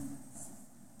 David.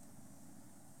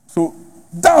 So,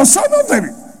 thou son of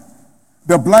David.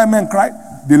 The blind man cried,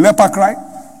 the leper cried,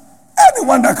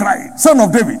 anyone that cried, son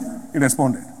of David, he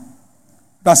responded.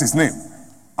 That's his name,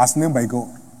 as named by God.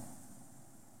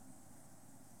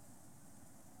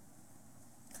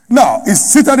 Now, he's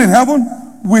seated in heaven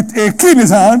with a key in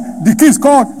his hand. The key is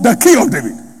called the key of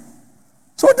David.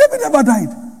 So David never died.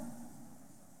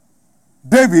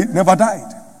 David never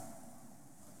died.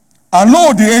 And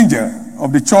lo, the angel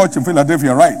of the church in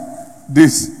Philadelphia write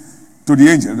this to the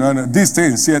angel. This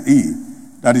thing said he,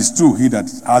 that is true, he that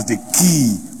has the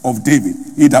key of David.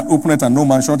 He that openeth and no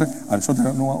man shutteth, and shutteth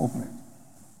and no one openeth.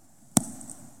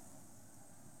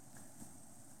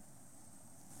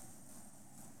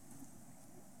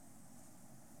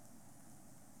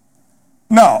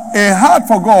 Now, a heart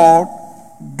for God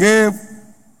gave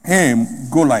him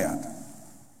Goliath,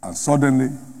 and suddenly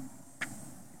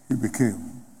he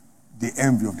became the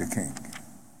envy of the king.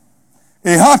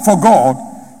 A heart for God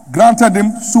granted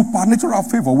him supernatural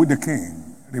favor with the king.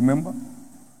 Remember?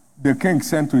 The king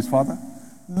sent to his father,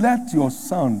 let your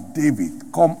son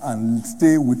David come and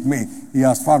stay with me. He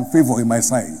has found favor in my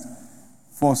sight.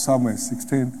 1 Samuel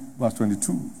 16, verse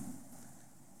 22.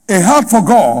 A heart for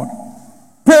God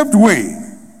paved way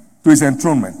to his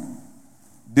enthronement.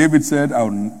 David said,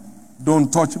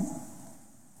 don't touch him.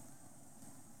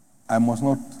 I must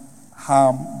not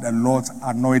harm the Lord's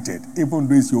anointed, even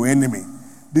though he's your enemy.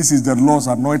 This is the Lord's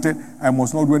anointed. I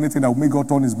must not do anything that will make God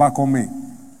turn his back on me.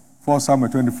 1 Samuel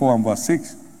 24 and verse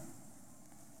 6.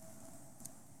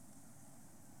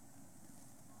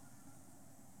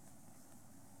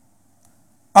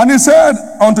 And he said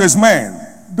unto his men,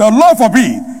 the Lord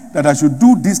forbid that I should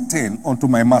do this thing unto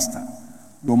my master.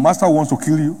 Your master wants to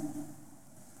kill you.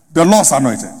 The Lord's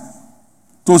anointed.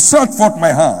 To set forth my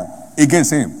hand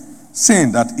against him,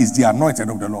 saying that is the anointed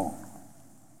of the Lord.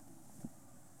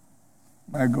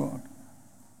 My God.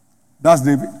 That's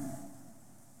David.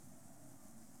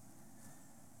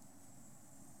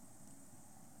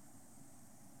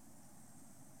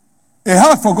 A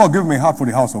heart for God, give me a heart for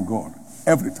the house of God.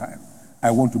 Every time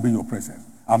I want to be in your presence.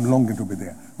 I'm longing to be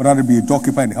there. But rather be a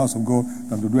doorkeeper in the house of God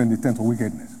than to do any tent of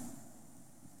wickedness.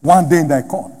 One day in thy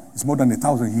court is more than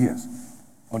 1,000 years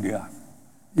on the earth.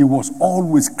 He was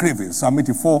always craving. Psalm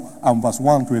 84 and verse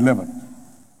 1 to 11.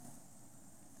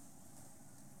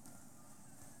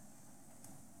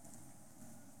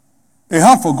 A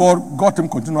heart for God got him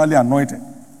continually anointed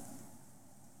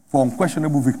for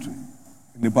unquestionable victory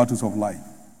in the battles of life.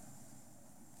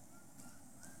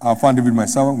 I have found David my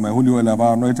servant, my holy oil have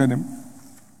I anointed him.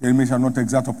 The enemy shall not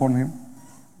exact upon him,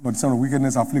 but the son of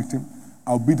wickedness afflict him.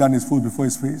 I'll beat down his foes before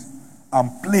his face, and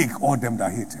plague all them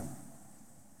that hate him.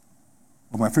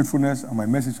 But my faithfulness and my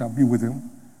mercy shall be with him,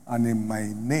 and in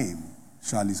my name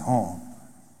shall his horn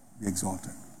be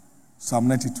exalted.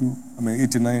 Psalm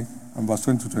 89 and verse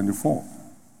 20 to 24.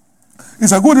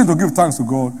 It's a good thing to give thanks to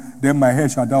God. Then my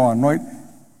head shall thou anoint.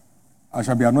 I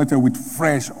shall be anointed with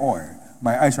fresh oil.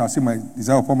 My eyes shall see my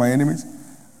desire upon my enemies,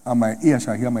 and my ear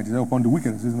shall hear my desire upon the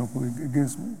wicked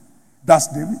against me. That's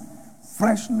David.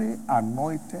 Freshly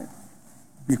anointed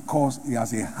because he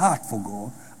has a heart for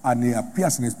God and he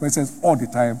appears in his presence all the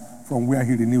time from where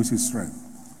he renews his strength.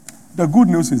 The good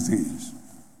news is this.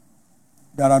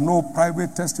 There are no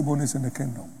private testimonies in the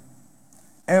kingdom.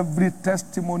 Every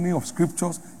testimony of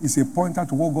scriptures is a pointer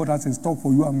to what God has in store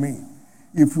for you and me.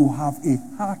 If you have a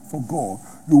heart for God,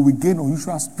 you will gain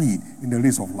unusual speed in the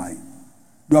race of life.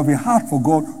 You have a heart for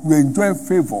God. You enjoy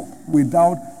favor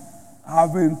without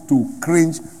having to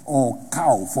cringe or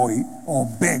cow for it or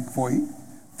beg for it.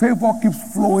 Favor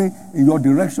keeps flowing in your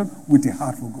direction with a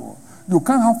heart for God. You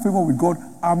can't have favor with God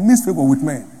and miss favor with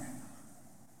men.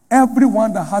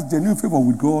 Everyone that has genuine favor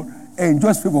with God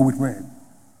enjoys favor with men.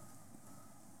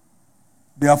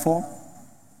 Therefore,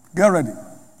 get ready.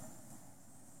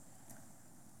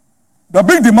 The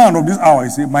big demand of this hour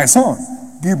is, my son,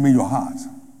 give me your heart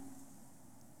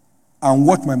and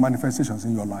watch my manifestations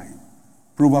in your life.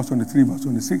 Proverbs 23 verse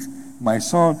 26, my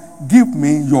son, give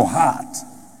me your heart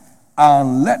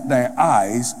and let thy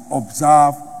eyes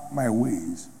observe my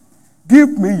ways. Give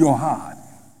me your heart.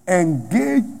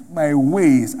 Engage my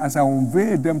ways as I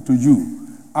unveil them to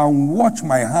you and watch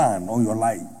my hand on your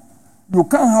life. You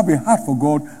can't have a heart for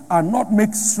God and not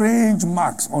make strange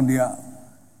marks on the earth.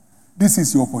 This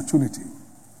is your opportunity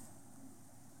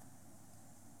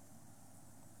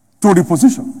to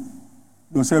reposition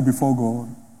yourself before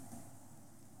God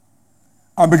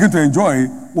and begin to enjoy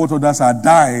what others are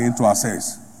dying to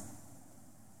access.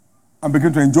 And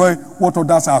begin to enjoy what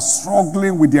others are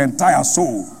struggling with their entire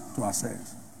soul to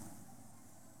access.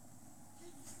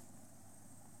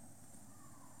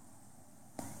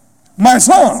 My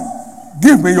son,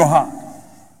 give me your heart.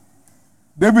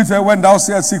 David said, when thou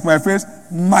sayest, seek my face,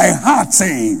 my heart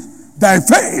says, thy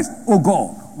face, O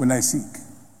God, will I seek.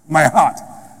 My heart,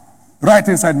 right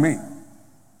inside me.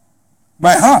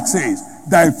 My heart says,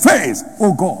 thy face,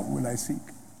 O God, will I seek.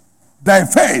 Thy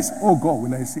face, O God,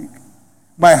 will I seek.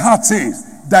 My heart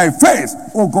says, thy face,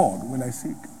 O God, will I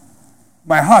seek.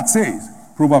 My heart says,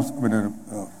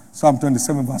 Psalm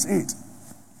 27 verse 8.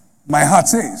 My heart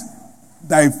says,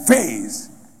 thy face,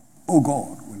 O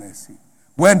God, will I seek.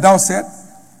 When thou said,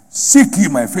 seek ye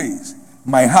my face,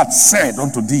 my heart said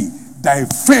unto thee, thy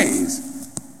face,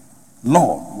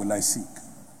 Lord, will I seek.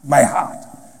 My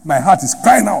heart is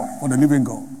crying out for the living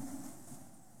God.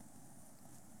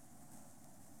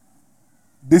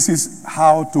 This is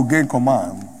how to gain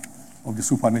command of the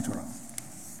supernatural.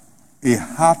 A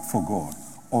heart for God,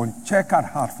 uncheckered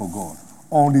heart for God,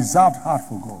 unreserved heart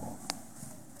for God,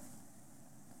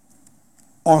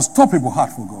 unstoppable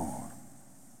heart for God.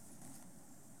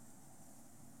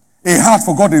 A heart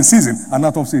for God in season and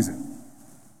out of season.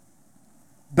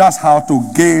 That's how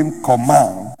to gain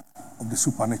command of the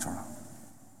supernatural.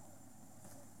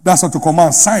 That's how to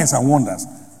command signs and wonders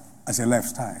as a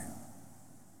lifestyle.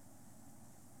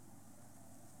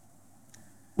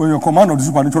 When you command of the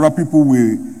supernatural, people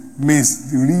will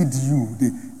misread you. They,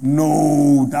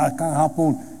 no, that can't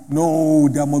happen. No,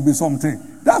 there must be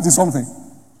something. That's the something.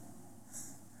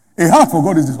 A heart for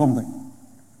God is the something.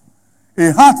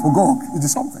 A heart for God is the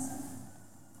something.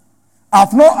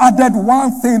 I've not added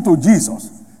one thing to Jesus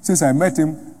since I met him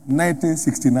in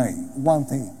 1969. One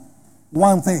thing.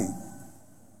 One thing.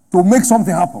 To make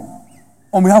something happen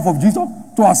on behalf of Jesus,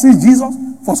 to assist Jesus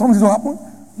for something to happen.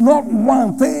 Not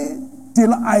one thing.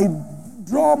 Till I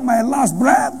draw my last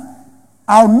breath,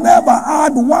 I'll never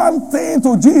add one thing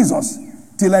to Jesus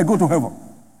till I go to heaven.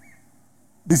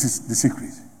 This is the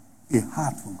secret. A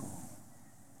heart for God.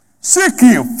 Seek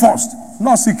Him first,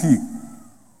 not seek ye.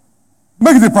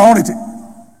 Make it a priority.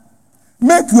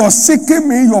 Make your seeking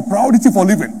me your priority for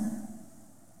living.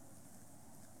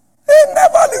 He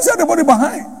never leaves anybody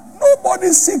behind. Nobody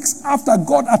seeks after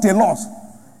God at a loss.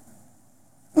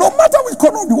 No matter which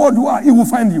corner of the world you are, He will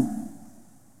find you.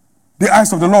 The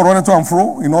eyes of the Lord run to and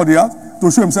fro in all the earth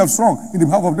to show Himself strong in the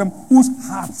behalf of them whose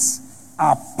hearts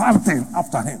are panting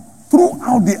after Him.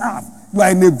 Throughout the earth, you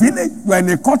are in a village, you are in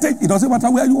a cottage, it doesn't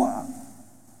matter where you are.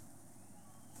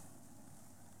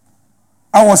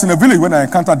 I was in a village when I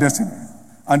encountered destiny,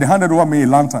 and they handed over me a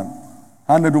lantern.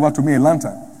 Handed over to me a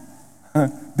lantern.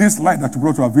 This light that you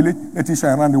brought to our village, let it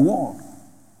shine around the world.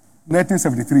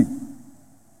 1973.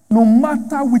 No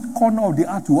matter which corner of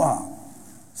the earth you are,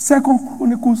 2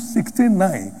 Chronicles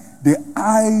 16:9, the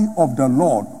eye of the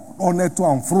Lord runneth to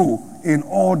and fro in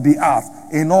all the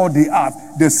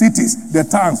earth, the cities, the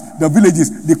towns, the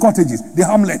villages, the cottages, the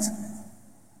hamlets,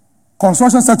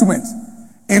 construction settlements,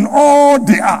 in all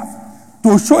the earth,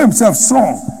 to show Himself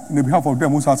strong in the behalf of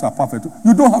them whose hearts are perfect.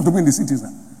 You don't have to be in the cities.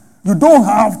 You don't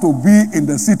have to be in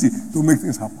the city to make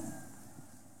things happen.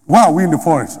 Why are we in the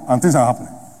forest and things are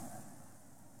happening?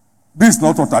 This is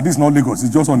not Ota, this is not Lagos,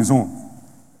 it's just on its own.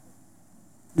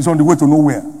 It's on the way to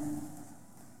nowhere.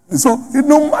 And so,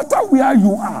 no matter where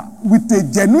you are, with a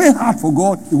genuine heart for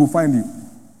God, He will find you.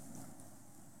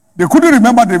 They couldn't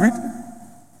remember David,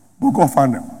 but God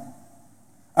found them.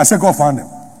 I said God found them.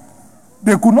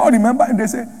 They could not remember, and they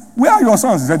said, where are your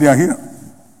sons? He said, they are here.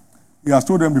 He has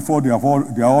told them before they are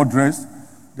all dressed,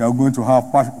 They are going to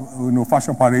have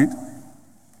fashion parade.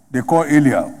 They call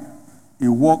Eliab.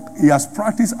 He has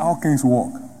practiced how kings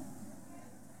walk.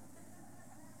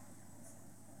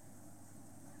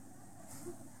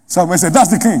 Someone said, that's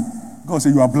the king. God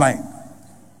said, you are blind.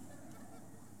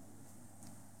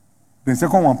 The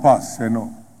second one passed. Say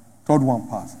no. Third one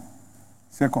passed.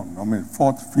 Second,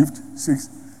 fourth, fifth, sixth.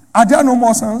 Are there no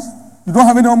more sons? You don't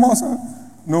have any more sons?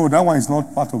 No, that one is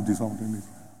not part of the something.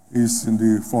 It's in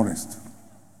the forest.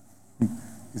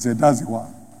 He said, that's the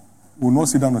one. We will not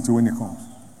sit down until when he comes.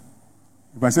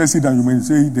 If I say sit down, you may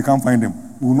say they can't find them.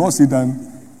 We will not sit down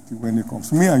until when he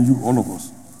comes. Me and you, all of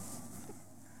us.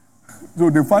 So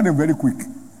they found him very quick.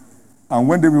 And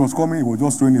when David was coming, he was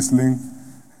just throwing his sling.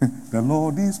 The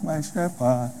Lord is my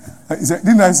shepherd. He said,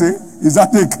 didn't I say, is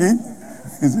that the king?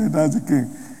 He said, that's the king.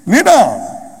 Kneel down.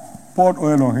 Poured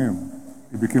oil on him.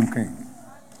 He became king.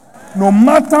 No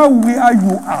matter where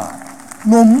you are,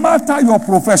 no matter your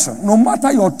profession, no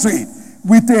matter your trade,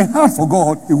 with a heart for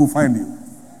God, he will find you.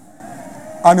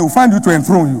 And he will find you to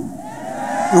enthrone you.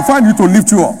 He will find you to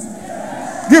lift you up.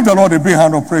 Give the Lord a big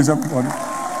hand of praise, everybody.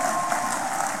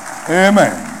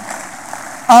 Amen.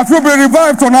 Have you been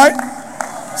revived tonight?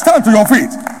 Stand to your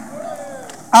feet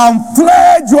and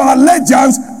pledge your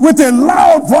allegiance with a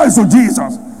loud voice to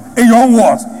Jesus in your own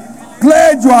words.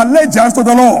 Pledge your allegiance to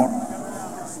the Lord.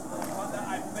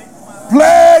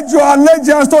 Pledge your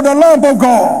allegiance to the Lamb of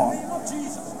God.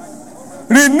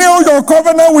 Renew your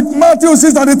covenant with Matthew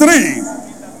 6:33.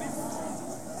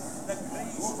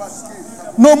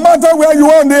 No matter where you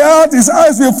are on the earth, his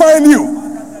eyes will find you.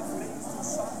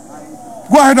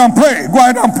 Go ahead and pray. Go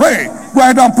ahead and pray. Go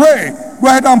ahead and pray. Go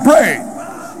ahead and pray.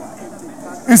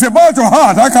 It's about your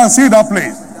heart. I can see that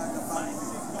place.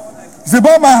 It's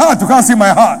about my heart. You can't see my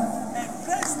heart.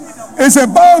 It's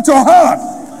about your heart.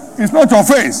 It's not your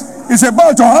face. It's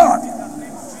about your heart.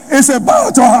 It's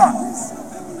about your heart.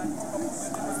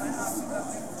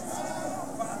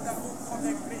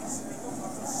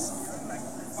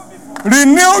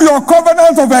 Renew your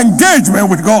covenant of engagement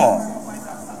with God.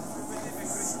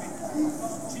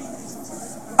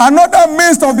 Another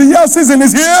midst of the year season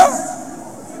is here.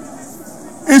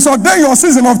 It's ordained your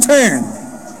season of change.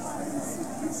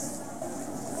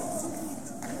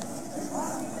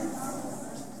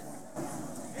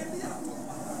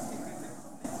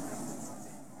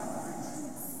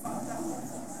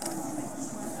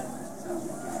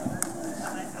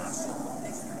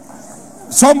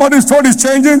 Somebody's thought is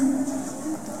changing.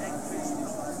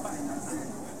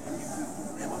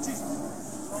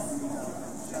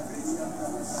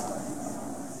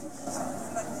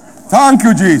 Thank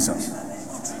you, Jesus.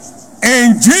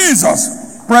 In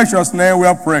Jesus' precious name we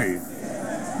are praying.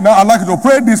 Now I'd like you to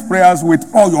pray these prayers with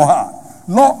all your heart.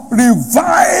 Lord,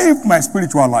 revive my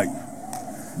spiritual life.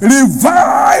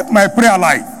 Revive my prayer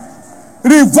life.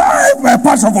 Revive my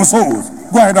passion for souls.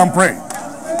 Go ahead and pray.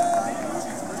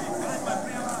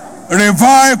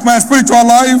 Revive my spiritual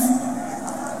life.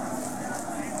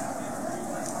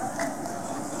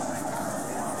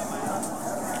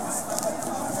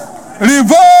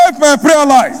 Revive my prayer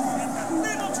life.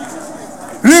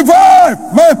 Revive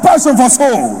my passion for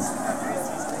souls.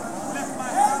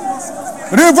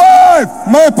 Revive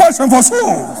my passion for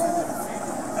souls.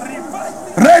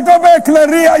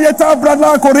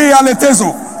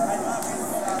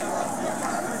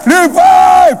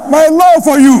 Revive my love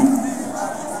for you.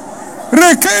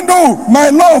 Rekindle my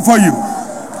love for you.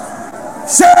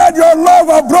 Shed your love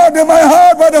abroad in my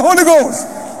heart by the Holy Ghost.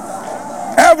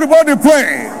 Everybody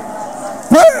pray.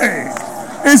 Pray.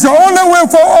 It's your only way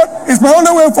forward. It's my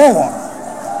only way forward.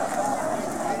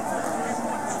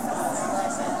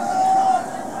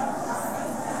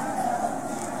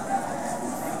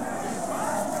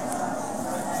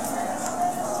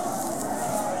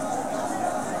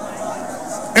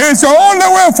 It's your only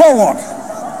way forward.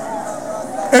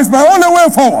 It's my only way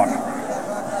forward.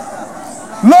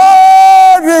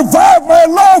 Lord, revive my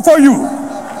love for you.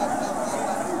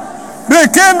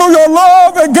 Rekindle your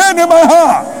love again in my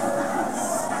heart.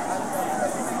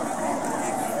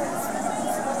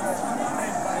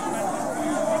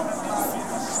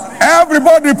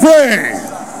 Everybody pray.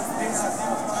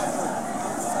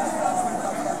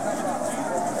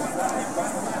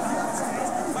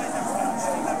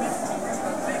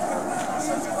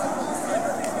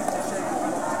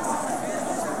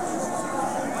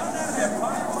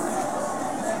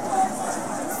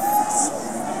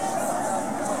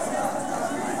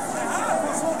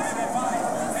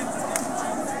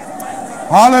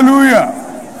 Hallelujah.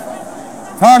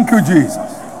 Thank you, Jesus.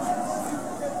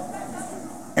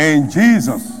 In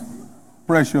Jesus'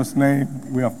 precious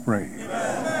name we have prayed.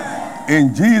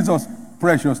 In Jesus'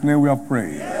 precious name we have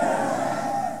prayed.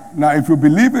 Now, if you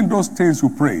believe in those things you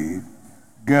pray,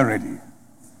 get ready.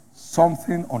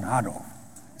 Something unheard of.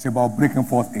 It's about breaking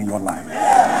forth in your life.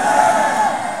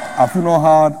 Have you not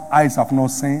heard? Eyes have not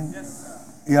seen.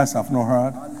 Ears have not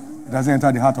heard. It doesn't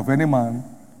enter the heart of any man.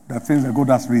 The things that God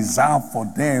has reserved for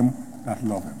them that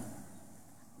love him.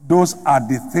 Those are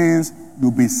the things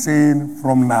you'll be saying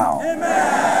from now.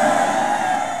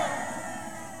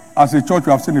 As a church,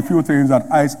 we have seen a few things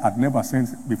that eyes had never seen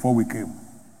before we came.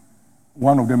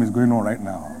 One of them is going on right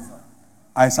now.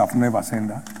 Eyes have never seen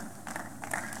that.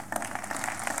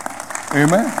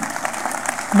 Amen.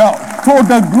 Now, to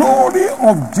the glory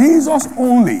of Jesus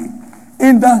only,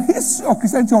 in the history of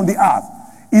Christianity on the earth,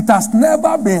 it has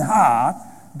never been heard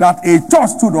that a church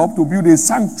stood up to build a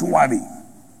sanctuary.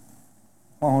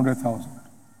 100,000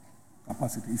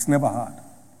 capacity. It's never heard.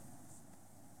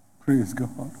 Praise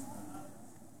God.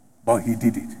 But he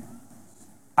did it.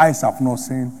 Eyes have not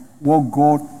seen what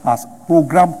God has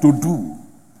programmed to do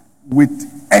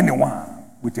with anyone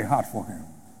with a heart for him.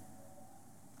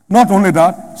 Not only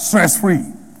that, stress-free,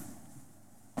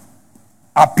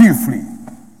 appeal-free,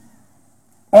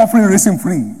 offering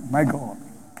racing-free. My God.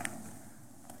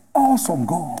 Awesome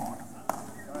God.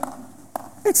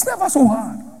 It's never so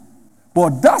hard.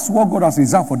 But that's what God has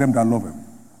reserved for them that love him.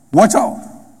 Watch out.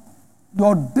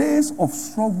 Your days of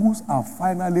struggles are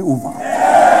finally over.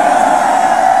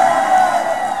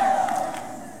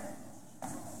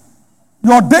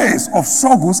 Your days of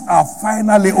struggles are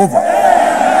finally over.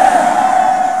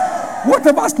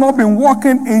 Whatever's not been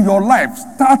working in your life,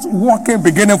 start working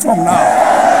beginning from now.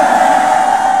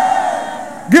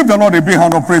 Give the Lord a big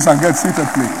hand of praise and get seated,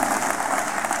 please.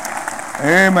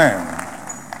 Amen.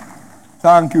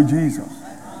 Thank you, Jesus.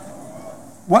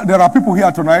 Well, there are people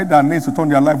here tonight that need to turn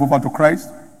their life over to Christ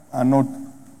and not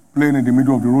playing in the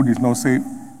middle of the road is not safe.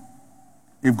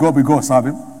 If God be God, serve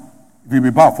him. If he be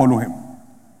bad, follow him.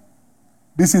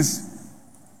 This is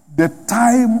the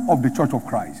time of the church of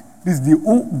Christ. This is the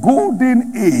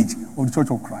golden age of the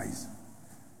church of Christ.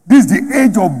 This is the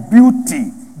age of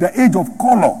beauty, the age of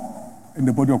color in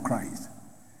the body of Christ.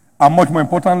 And much more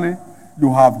importantly,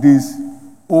 you have this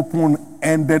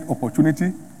open-ended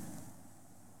opportunity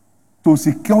to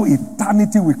secure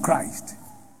eternity with Christ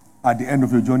at the end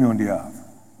of your journey on the earth.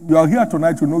 You are here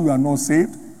tonight to know you are not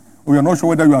saved, or you are not sure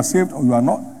whether you are saved or you are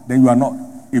not, then you are not.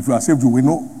 If you are saved, you will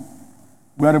know.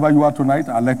 Wherever you are tonight,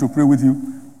 I'd like to pray with you,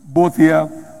 both here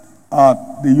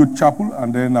at the Youth Chapel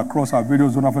and then across our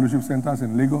various zonal fellowship centers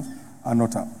in Lagos and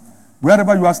Nota.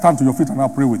 Wherever you are, stand to your feet and I'll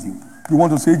pray with you. You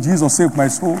want to say, Jesus, save my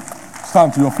soul,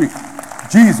 stand to your feet.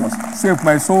 Jesus, save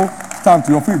my soul, stand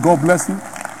to your feet. God bless you.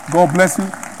 God bless you.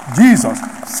 Jesus,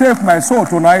 save my soul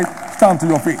tonight, stand to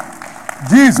your feet.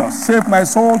 Jesus, save my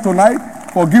soul tonight,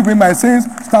 forgive me my sins,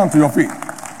 stand to your feet.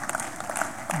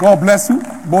 God bless you,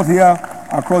 both here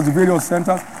across the various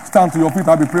centers, stand to your feet.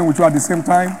 I'll be praying with you at the same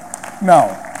time.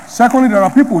 Now, secondly, there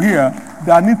are people here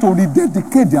that need to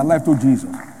rededicate their life to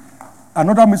Jesus.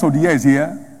 Another miss of the year is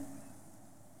here.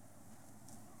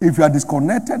 If you are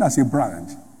disconnected as a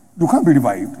branch, you can't be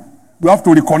revived. You have to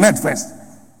reconnect first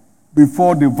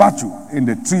before the virtue in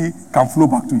the tree can flow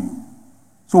back to you.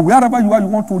 So wherever you are, you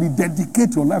want to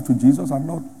rededicate your life to Jesus and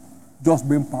not just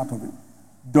being part of it,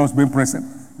 just being present.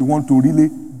 You want to really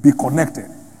be connected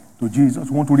to Jesus.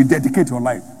 You want to rededicate your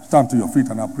life. Stand to your feet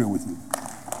and I'll pray with you.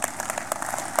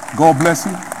 God bless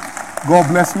you. God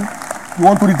bless you. You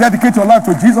want to rededicate your life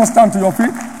to Jesus, stand to your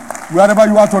feet. Wherever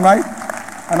you are tonight,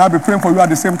 and I'll be praying for you at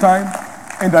the same time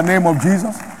in the name of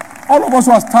Jesus. All of us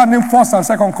who are standing first and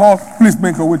second call, please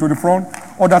make your way to the front.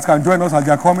 Others can join us as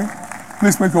they are coming.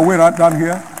 Please make your way right down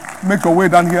here. Make your way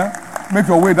down here. Make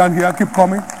your way down here. Keep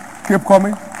coming. Keep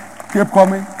coming. Keep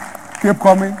coming. Keep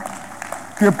coming.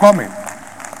 Keep coming.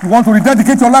 You want to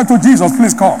rededicate your life to Jesus,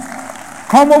 please come.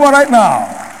 Come over right now.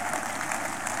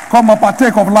 Come and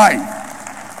partake of life.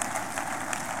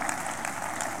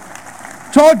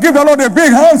 Church, give the Lord a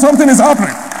big hand. Something is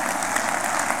happening.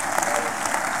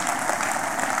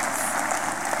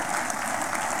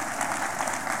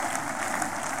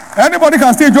 Anybody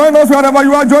can still join us wherever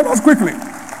you are. Join us quickly.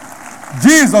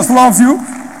 Jesus loves you.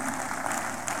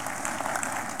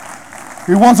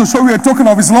 He wants to show you a token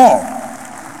of his love.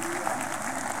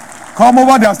 Come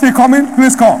over. They are still coming.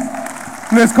 Please come.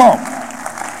 Please come.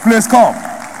 Please come.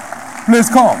 Please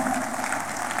come.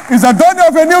 It's a dawning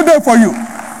of a new day for you.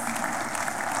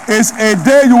 It's a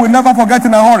day you will never forget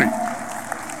in a hurry.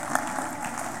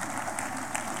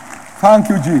 Thank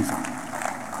you, Jesus.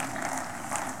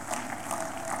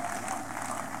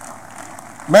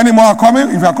 Many more are coming.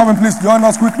 If you are coming, please join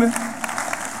us quickly.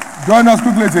 Join us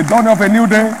quickly. It's a dawning of a new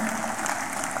day.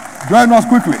 Join us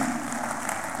quickly.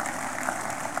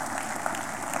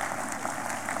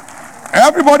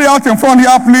 Everybody out in front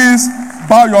here, please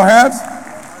bow your heads.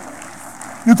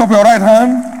 Lift up your right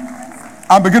hand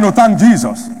and begin to thank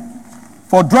Jesus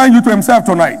for drawing you to himself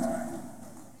tonight.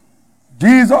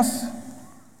 Jesus,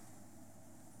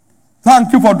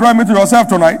 thank you for drawing me to yourself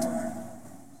tonight.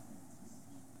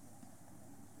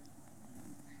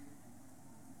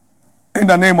 In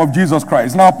the name of Jesus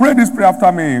Christ. Now pray this prayer after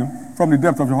me from the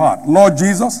depth of your heart. Lord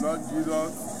Jesus,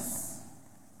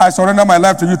 I surrender my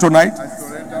life to you tonight.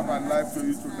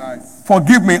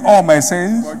 Forgive me all my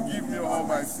sins.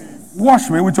 Wash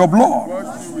me with your blood.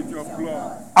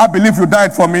 I believe you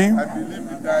died for me.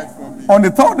 On the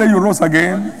third day you rose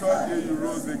again.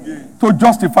 To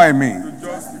justify me.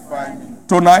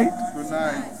 Tonight,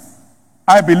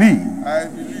 I believe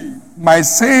my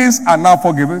sins are now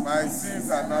forgiven.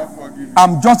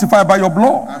 I'm justified by your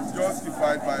blood.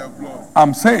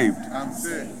 I'm saved.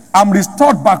 I'm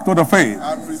restored back to the faith.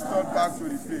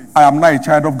 I am now a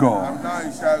child of God.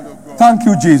 Thank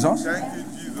you, Jesus,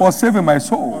 for saving my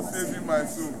soul.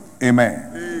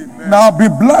 Amen. Now be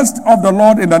blessed of the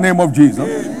Lord in the name of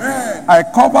Jesus. I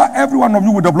cover every one of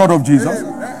you with the blood of Jesus.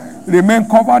 Remain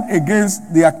covered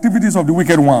against the activities of the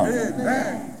wicked one.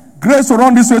 Grace to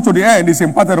run this way to the end is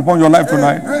imparted upon your life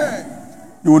tonight.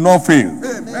 You will not fail.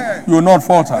 You will not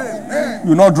falter. You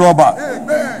will not draw back.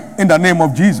 In the name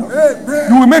of Jesus.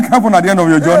 You will make heaven at the end of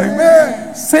your journey.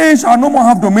 Sin shall no more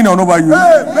have dominion over you.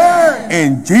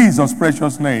 In Jesus'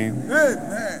 precious name.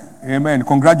 Amen.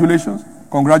 Congratulations.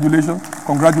 Congratulations.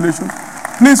 Congratulations.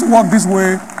 Please walk this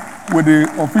way with the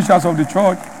officials of the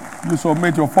church. You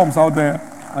submit your forms out there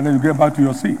and then you get back to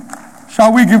your seat.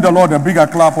 Shall we give the Lord a bigger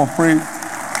clap of praise?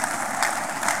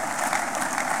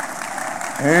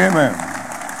 Amen.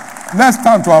 Let's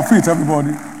stand to our feet,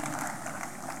 everybody.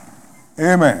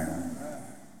 Amen.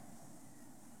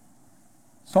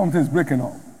 Something's breaking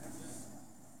up.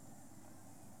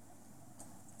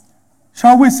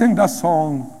 Shall we sing that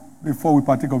song before we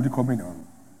partake of the communion?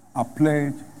 I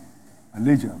pledge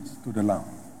allegiance to the Lamb.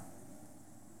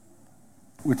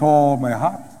 With all my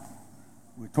heart,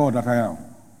 with all that I am.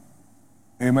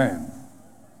 Amen.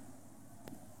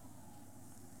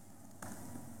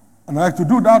 And I like to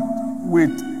do that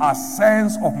with a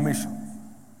sense of mission.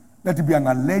 Let it be an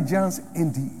allegiance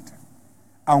indeed.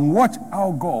 And watch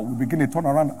how God will begin a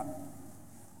turnaround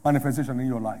manifestation in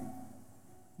your life.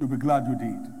 You'll be glad you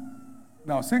did.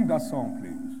 Now sing that song,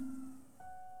 please.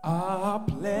 I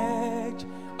pledge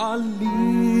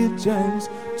allegiance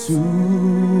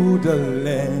to the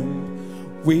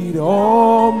Lamb with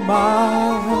all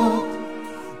my heart,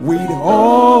 with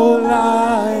all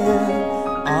I am.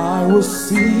 I will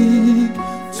seek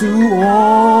to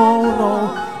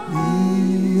honor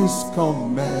His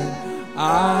command.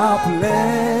 I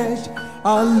pledge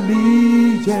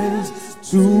allegiance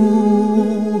to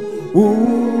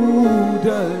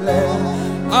the Lamb.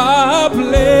 I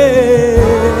pledge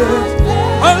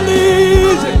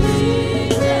allegiance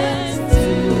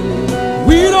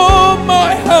with all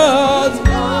my heart,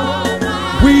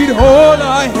 with all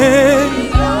I am.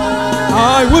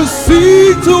 I will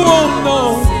seek to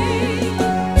honor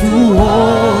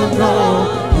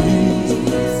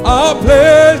His. I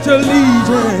pledge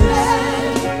allegiance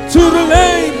to the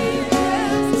Lamb,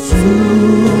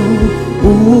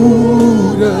 to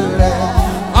the Lamb.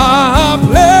 I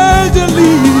pledge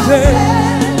allegiance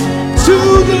to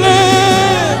the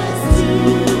Lamb,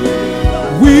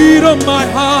 with all my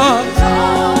heart,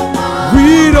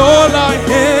 with all I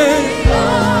am.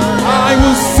 I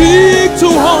will seek to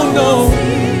honor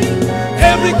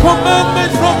every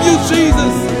commandment from you,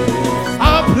 Jesus.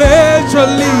 I pledge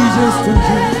allegiance to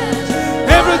you.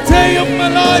 Every day of my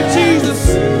life, Jesus,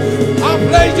 I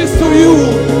pledge this to you.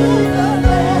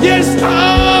 Yes,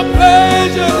 I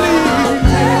pledge allegiance.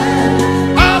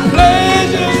 I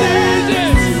pledge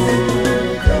allegiance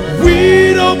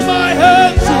with all my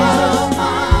heart, Jesus.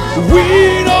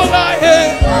 With all I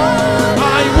have,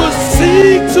 I will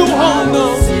seek to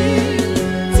honor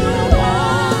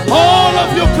all of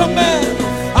your commands.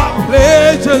 I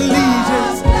pledge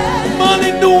allegiance.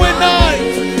 Morning, noon, and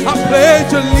night, I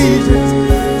pledge allegiance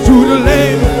to the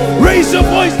Lamb. Raise your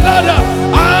voice louder.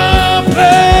 I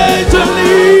pledge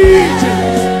allegiance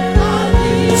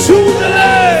to the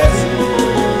Lamb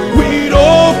with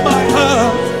all my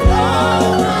heart,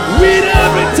 with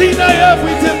everything I have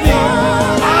within me.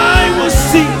 I will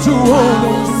seek to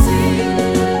honor,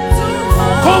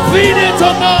 convenient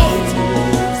or not.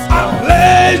 I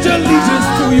pledge allegiance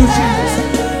to you, Jesus.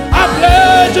 I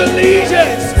pledge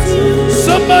allegiance.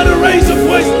 Somebody raise your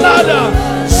voice louder.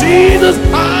 Jesus,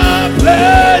 I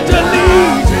pledge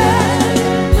allegiance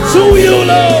to you,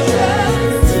 Lord.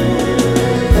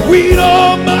 With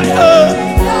all my heart,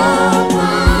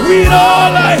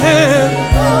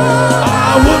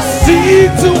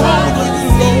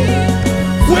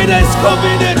 for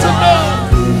me to know.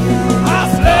 I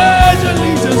pledge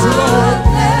allegiance, Lord.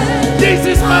 This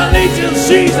is my allegiance,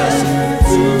 Jesus,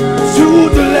 to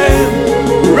the Lamb.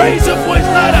 Raise your voice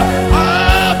louder.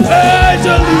 I pledge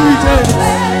allegiance.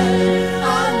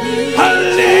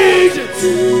 Allegiance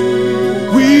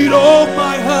with all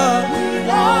my heart,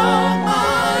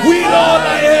 with all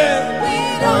I am.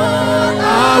 I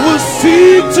will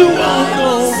seek to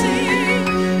honor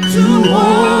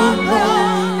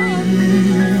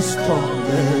His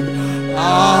command. I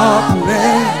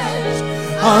pledge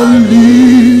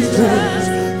allegiance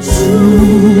to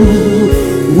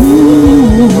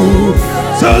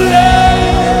the Lamb.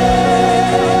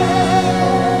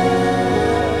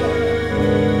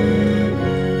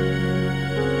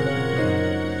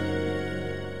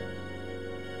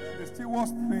 The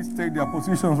stewards, please take their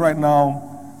positions right now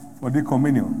for the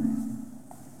communion.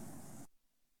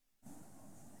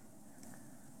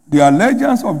 The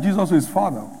allegiance of Jesus to his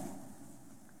Father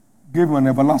gave him an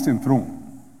everlasting throne.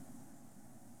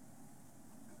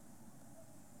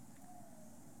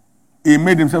 He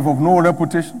made himself of no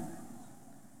reputation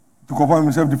to conform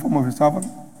himself to the form of a servant.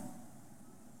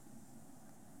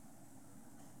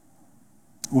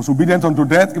 He was obedient unto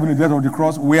death, even the death of the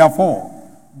cross. Wherefore,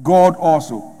 God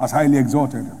also has highly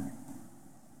exalted him.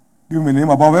 Give him a name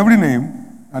above every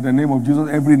name. At the name of Jesus,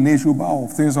 every knee shall bow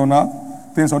of things on earth,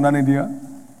 things on the earth,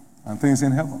 and things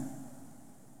in heaven.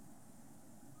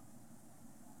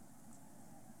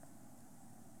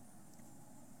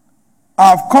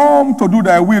 I've come to do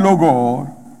thy will, O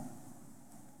God,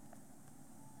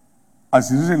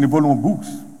 as it is in the volume of books.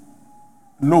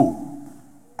 Lo,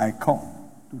 I come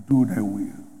to do thy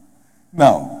will.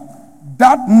 Now,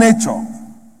 that nature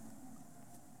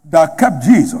that kept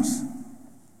Jesus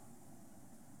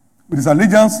with his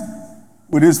allegiance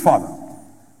with his Father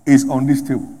is on this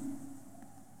table.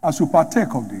 As you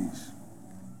partake of this,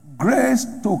 grace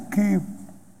to keep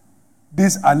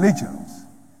this allegiance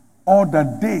all the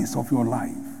days of your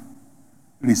life,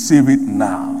 receive it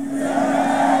now.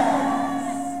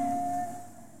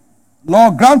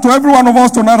 Lord, grant to every one of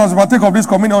us tonight as we partake of this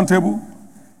communion table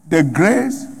the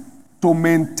grace to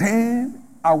maintain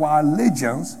our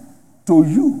allegiance to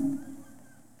you,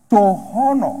 to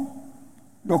honor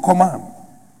your command.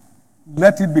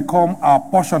 Let it become our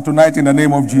portion tonight in the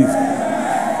name of Jesus.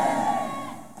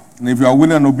 And if you are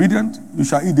willing and obedient, you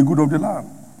shall eat the good of the land.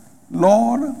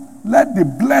 Lord, let the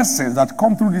blessings that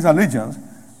come through this allegiance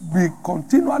be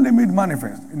continually made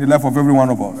manifest in the life of every one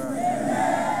of us.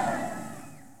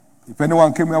 If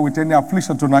anyone came here with any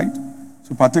affliction tonight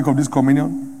to partake of this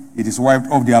communion, it is wiped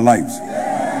off their lives.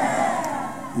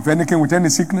 If any came with any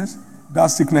sickness, that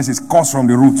sickness is caused from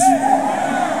the roots.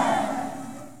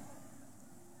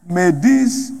 May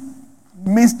this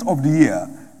midst of the year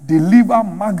deliver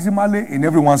maximally in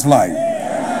everyone's life.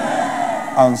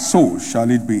 And so shall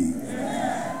it be.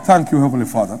 Thank you, Heavenly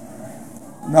Father.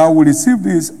 Now we receive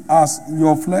this as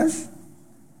your flesh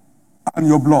and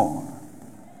your blood.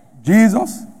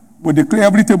 Jesus, we declare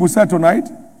every table set tonight,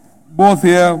 both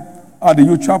here at the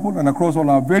youth chapel and across all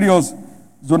our various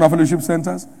zonal fellowship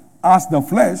centers, as the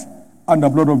flesh and the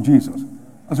blood of Jesus.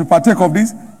 As we partake of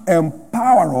this,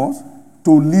 empower us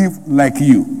to live like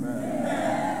you.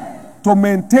 Amen. To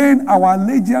maintain our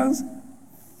allegiance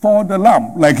for the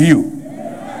Lamb like you.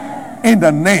 Amen. In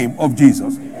the name of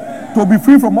Jesus. Amen. To be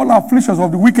free from all afflictions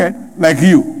of the wicked like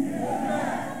you.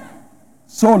 Amen.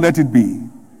 So let it be.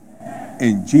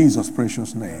 In Jesus'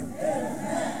 precious name.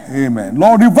 Amen.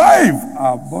 Lord, revive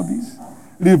our bodies,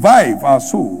 revive our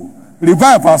soul,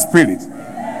 revive our spirit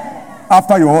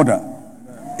after your order.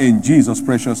 In Jesus'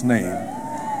 precious name.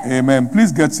 Amen.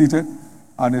 Please get seated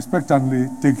and expectantly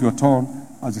take your turn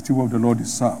as the table of the Lord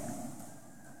is served.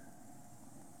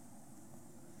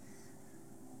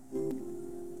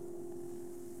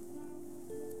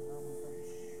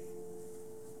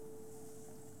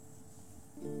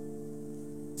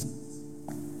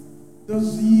 The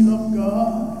zeal of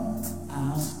God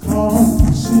has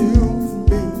consumed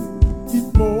me. It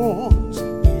burns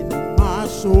in my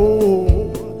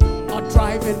soul, a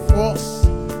driving force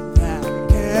that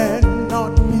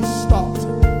cannot be stopped,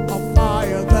 a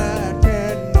fire that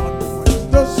cannot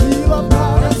quench. The zeal of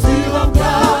God, the zeal of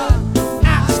God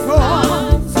has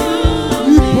consumed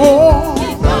me. It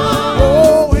burns,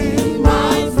 oh, in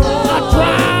my soul, a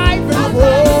driving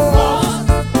force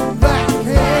that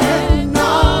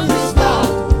cannot be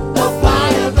stopped, a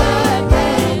fire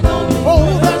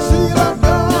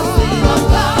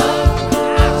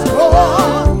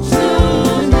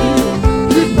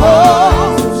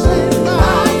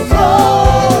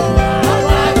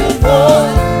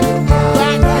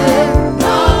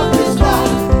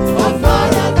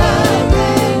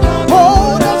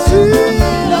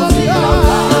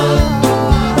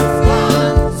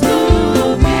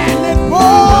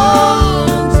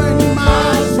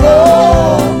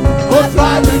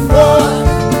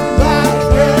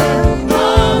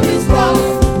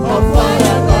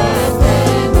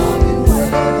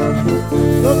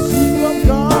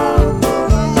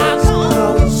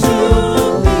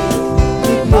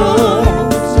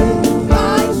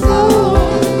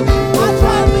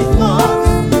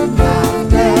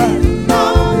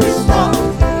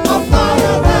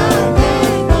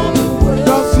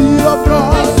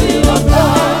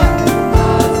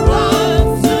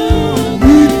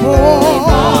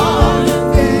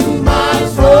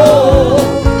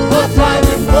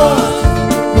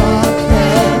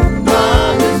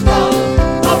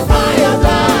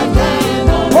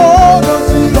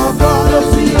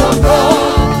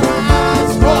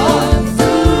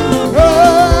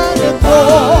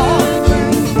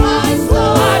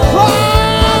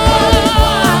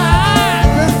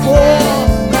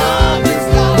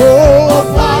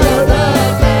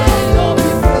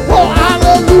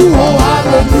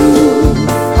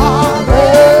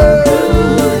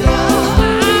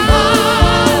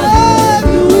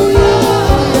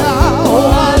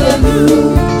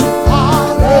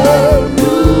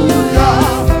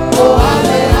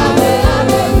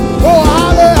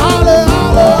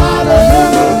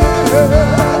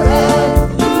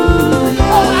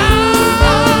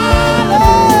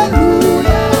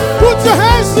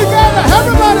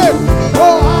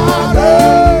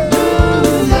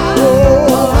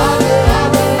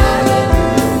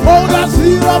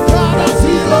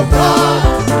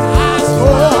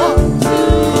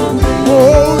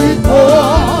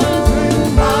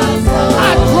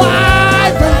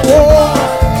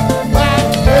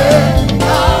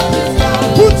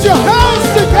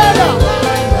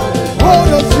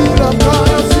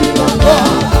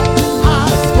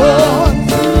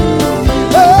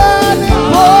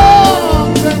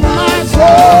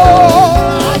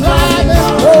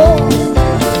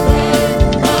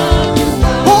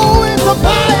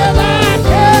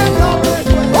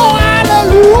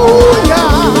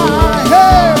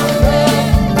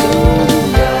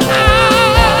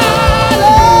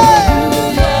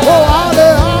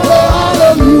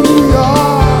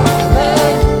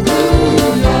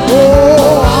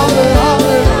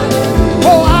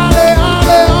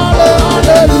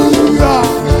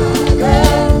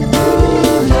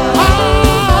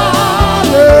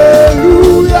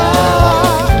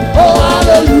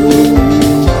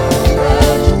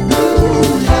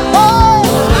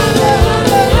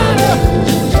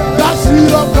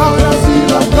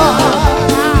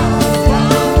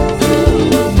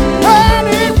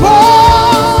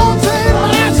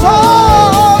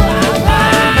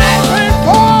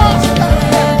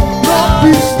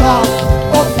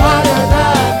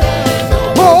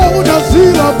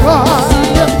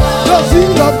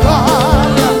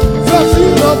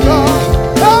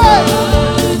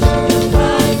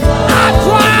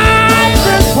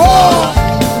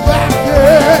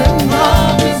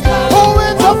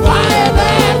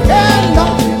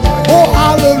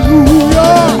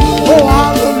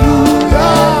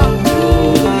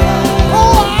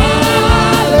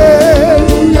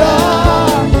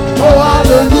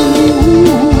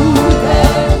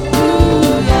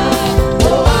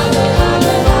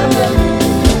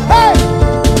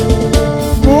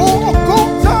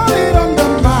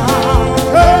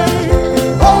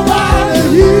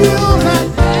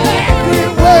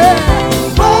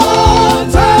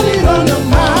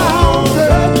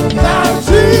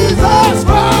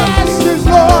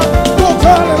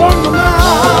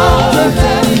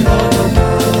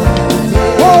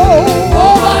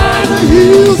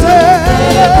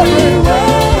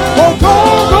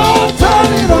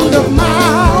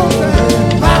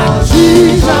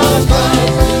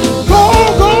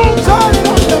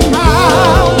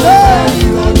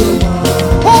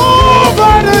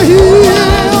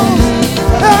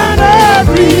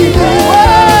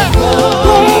everywhere.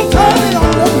 Go turn it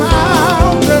on the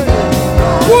mountain.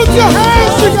 Put your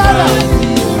hands together.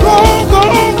 Go, go,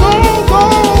 go, go.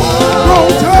 Go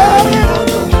turn it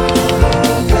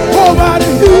over the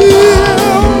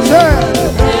hills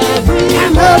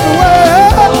and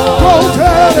everywhere. Go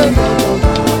turn it.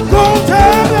 Go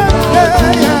turn it.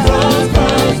 Yeah, yeah.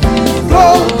 Go,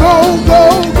 go, go,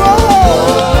 go.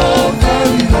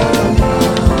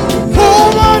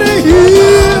 Over the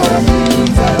hills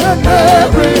and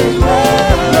everywhere.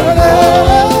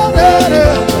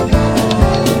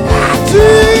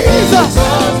 Jesus.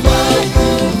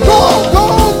 Go, go,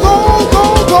 go, go,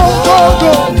 go, go,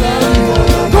 go.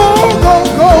 Go, go,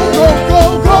 go, go, go,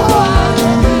 go.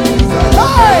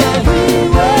 Hey!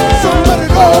 Somebody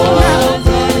go now.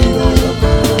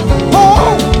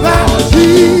 Oh, that's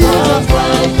Jesus.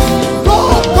 Go,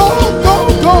 go, go,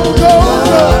 go, go, go.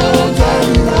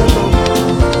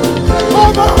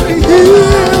 Over the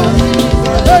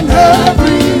hills and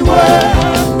everywhere.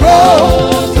 Go,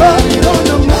 turning on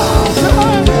the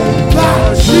mountain.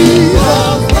 That's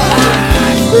Jesus.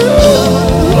 That's you,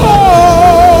 Lord.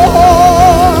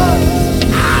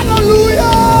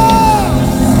 Hallelujah.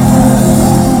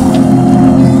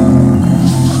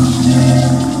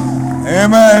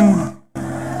 Amen.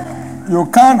 You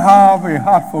can't have a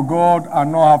heart for God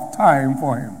and not have time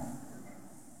for Him.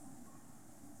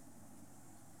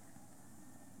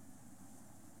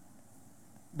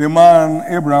 The man,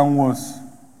 Abraham, was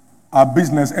a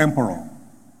business emperor.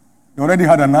 He already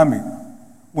had an army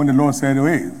when the Lord said,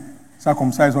 hey,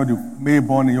 circumcise all the male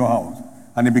born in your house.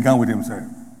 And he began with himself.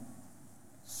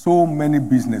 So many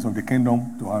business of the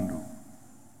kingdom to handle.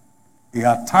 He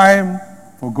had time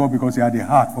for God because he had a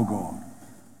heart for God.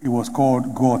 He was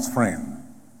called God's friend.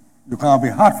 You can't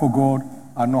have a heart for God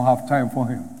and not have time for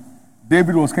Him.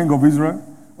 David was king of Israel,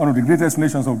 one of the greatest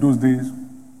nations of those days.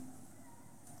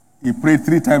 He prayed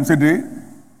 3 times a day,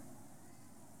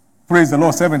 praised the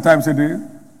Lord 7 times a day,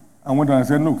 and went on and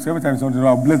said, look, 7 times a day,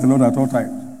 I'll bless the Lord at all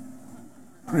times.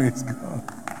 Praise God.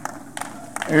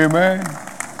 Amen.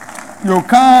 You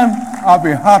can't have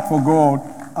a heart for God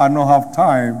and not have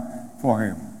time for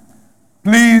Him.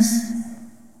 Please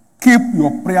keep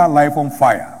your prayer life on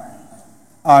fire.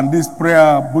 And these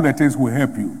prayer bulletins will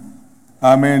help you.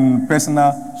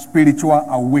 Personal, spiritual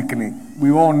awakening.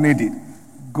 We all need it.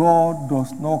 God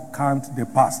does not count the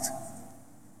past.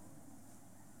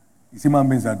 It's human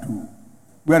beings that do.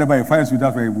 Wherever He finds you,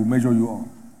 that's where He will measure you on.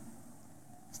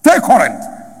 Stay current.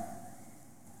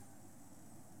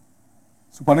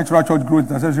 Supernatural Church Growth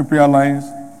Intercessory Prayer Lines.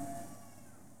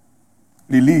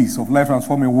 Release of life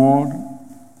transforming word.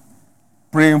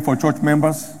 Praying for church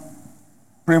members.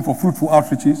 Praying for fruitful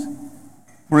outreaches.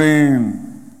 Praying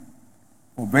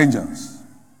for vengeance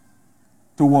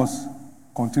towards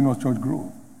continuous church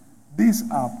growth. These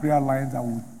are prayer lines that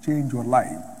will change your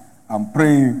life. I'm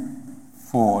praying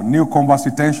for new converts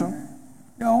retention.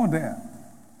 They are all there.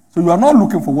 So you are not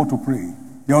looking for what to pray.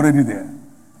 They're already there.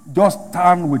 Just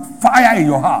stand with fire in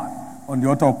your heart on the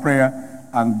altar of prayer,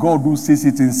 and God who sees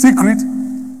it in secret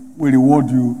will reward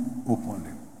you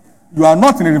openly. You are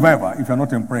not in a revival if you are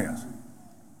not in prayers.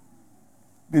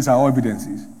 These are all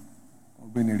evidences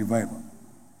of being a revival.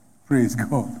 Praise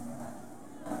God.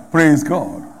 Praise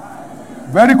God.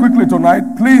 Very quickly tonight,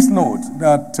 please note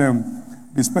that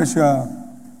the special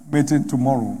meeting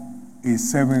tomorrow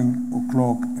is 7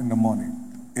 o'clock in the morning.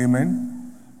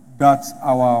 Amen. That's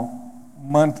our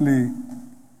monthly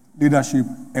leadership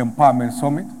empowerment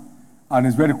summit. And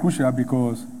it's very crucial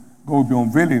because God will be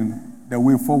unveiling the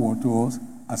way forward to us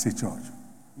as a church.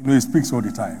 You know, He speaks all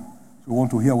the time. So we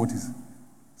want to hear what He's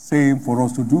saying for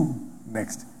us to do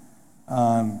next.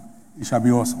 And it shall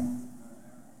be awesome.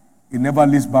 He never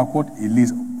leads backward, He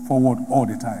leads forward all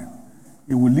the time.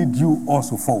 He will lead you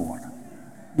also forward.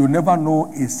 You'll never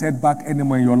know a setback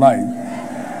anymore in your life.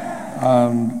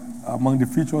 And among the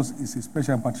features is a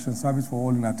special impartition service for all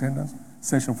in attendance,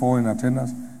 session for all in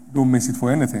attendance. Don't miss it for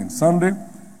anything. Sunday,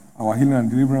 our healing and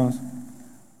deliverance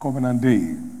covenant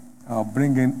day.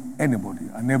 Bring in anybody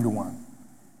and everyone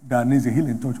that needs a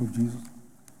healing touch of Jesus,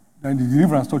 that needs the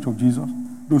deliverance touch of Jesus.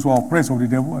 Those who are oppressed of the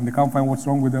devil and they can't find what's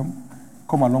wrong with them,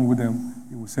 come along with them.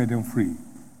 He will set them free.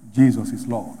 Jesus is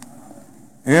Lord.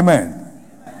 Amen.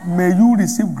 May you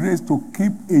receive grace to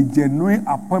keep a genuine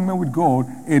appointment with God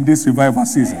in this revival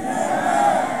season.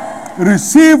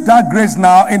 Receive that grace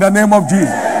now in the name of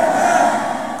Jesus.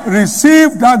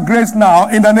 Receive that grace now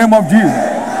in the name of Jesus.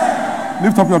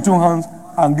 Lift up your 2 hands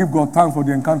and give God thanks for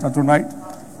the encounter tonight.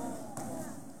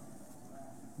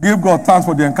 Give God thanks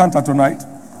for the encounter tonight.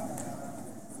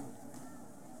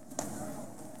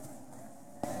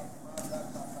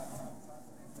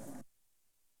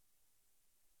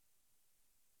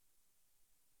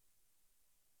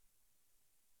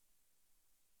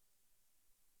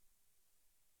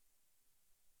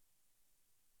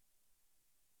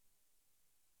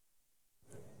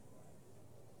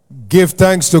 Give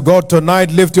thanks to God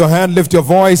tonight. Lift your hand, lift your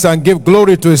voice, and give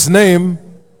glory to his name.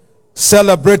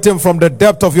 Celebrate him from the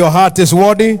depth of your heart is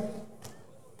worthy.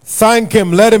 Thank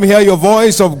him. Let him hear your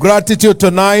voice of gratitude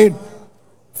tonight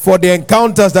for the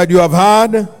encounters that you have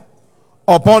had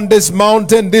upon this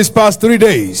mountain these past 3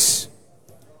 days.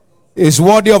 Is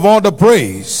worthy of all the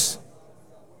praise.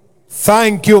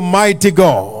 Thank you, mighty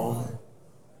God.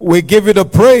 We give you the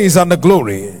praise and the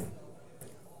glory.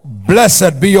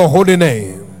 Blessed be your holy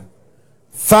name.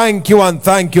 Thank you and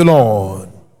thank you, Lord.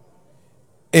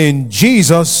 In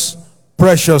Jesus'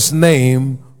 precious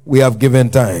name, we have given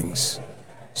thanks.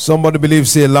 Somebody believe,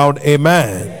 say aloud,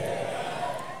 amen.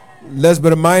 Let's be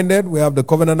reminded, we have the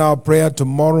covenant hour prayer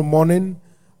tomorrow morning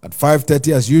at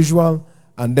 5:30 as usual.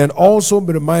 And then also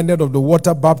be reminded of the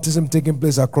water baptism taking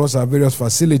place across our various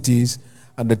facilities.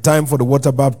 And the time for the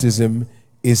water baptism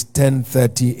is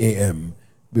 10:30 a.m.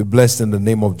 Be blessed in the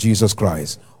name of Jesus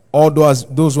Christ. All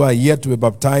those who are yet to be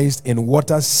baptized in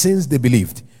water since they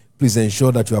believed, please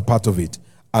ensure that you are part of it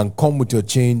and come with your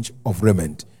change of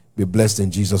raiment. Be blessed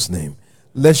in Jesus' name.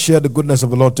 Let's share the goodness of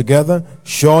the Lord together.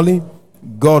 Surely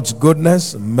God's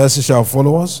goodness and mercy shall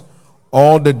follow us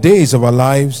all the days of our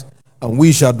lives, and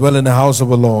we shall dwell in the house of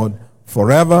the Lord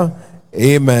forever.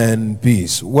 Amen.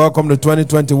 Peace. Welcome to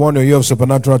 2021, your year of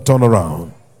supernatural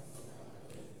turnaround.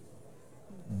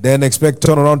 Then expect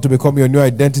turnaround to become your new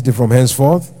identity from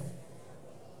henceforth.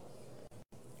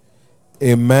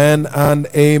 Amen and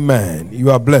amen. You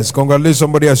are blessed. Congratulate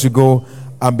somebody as you go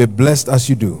and be blessed as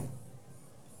you do.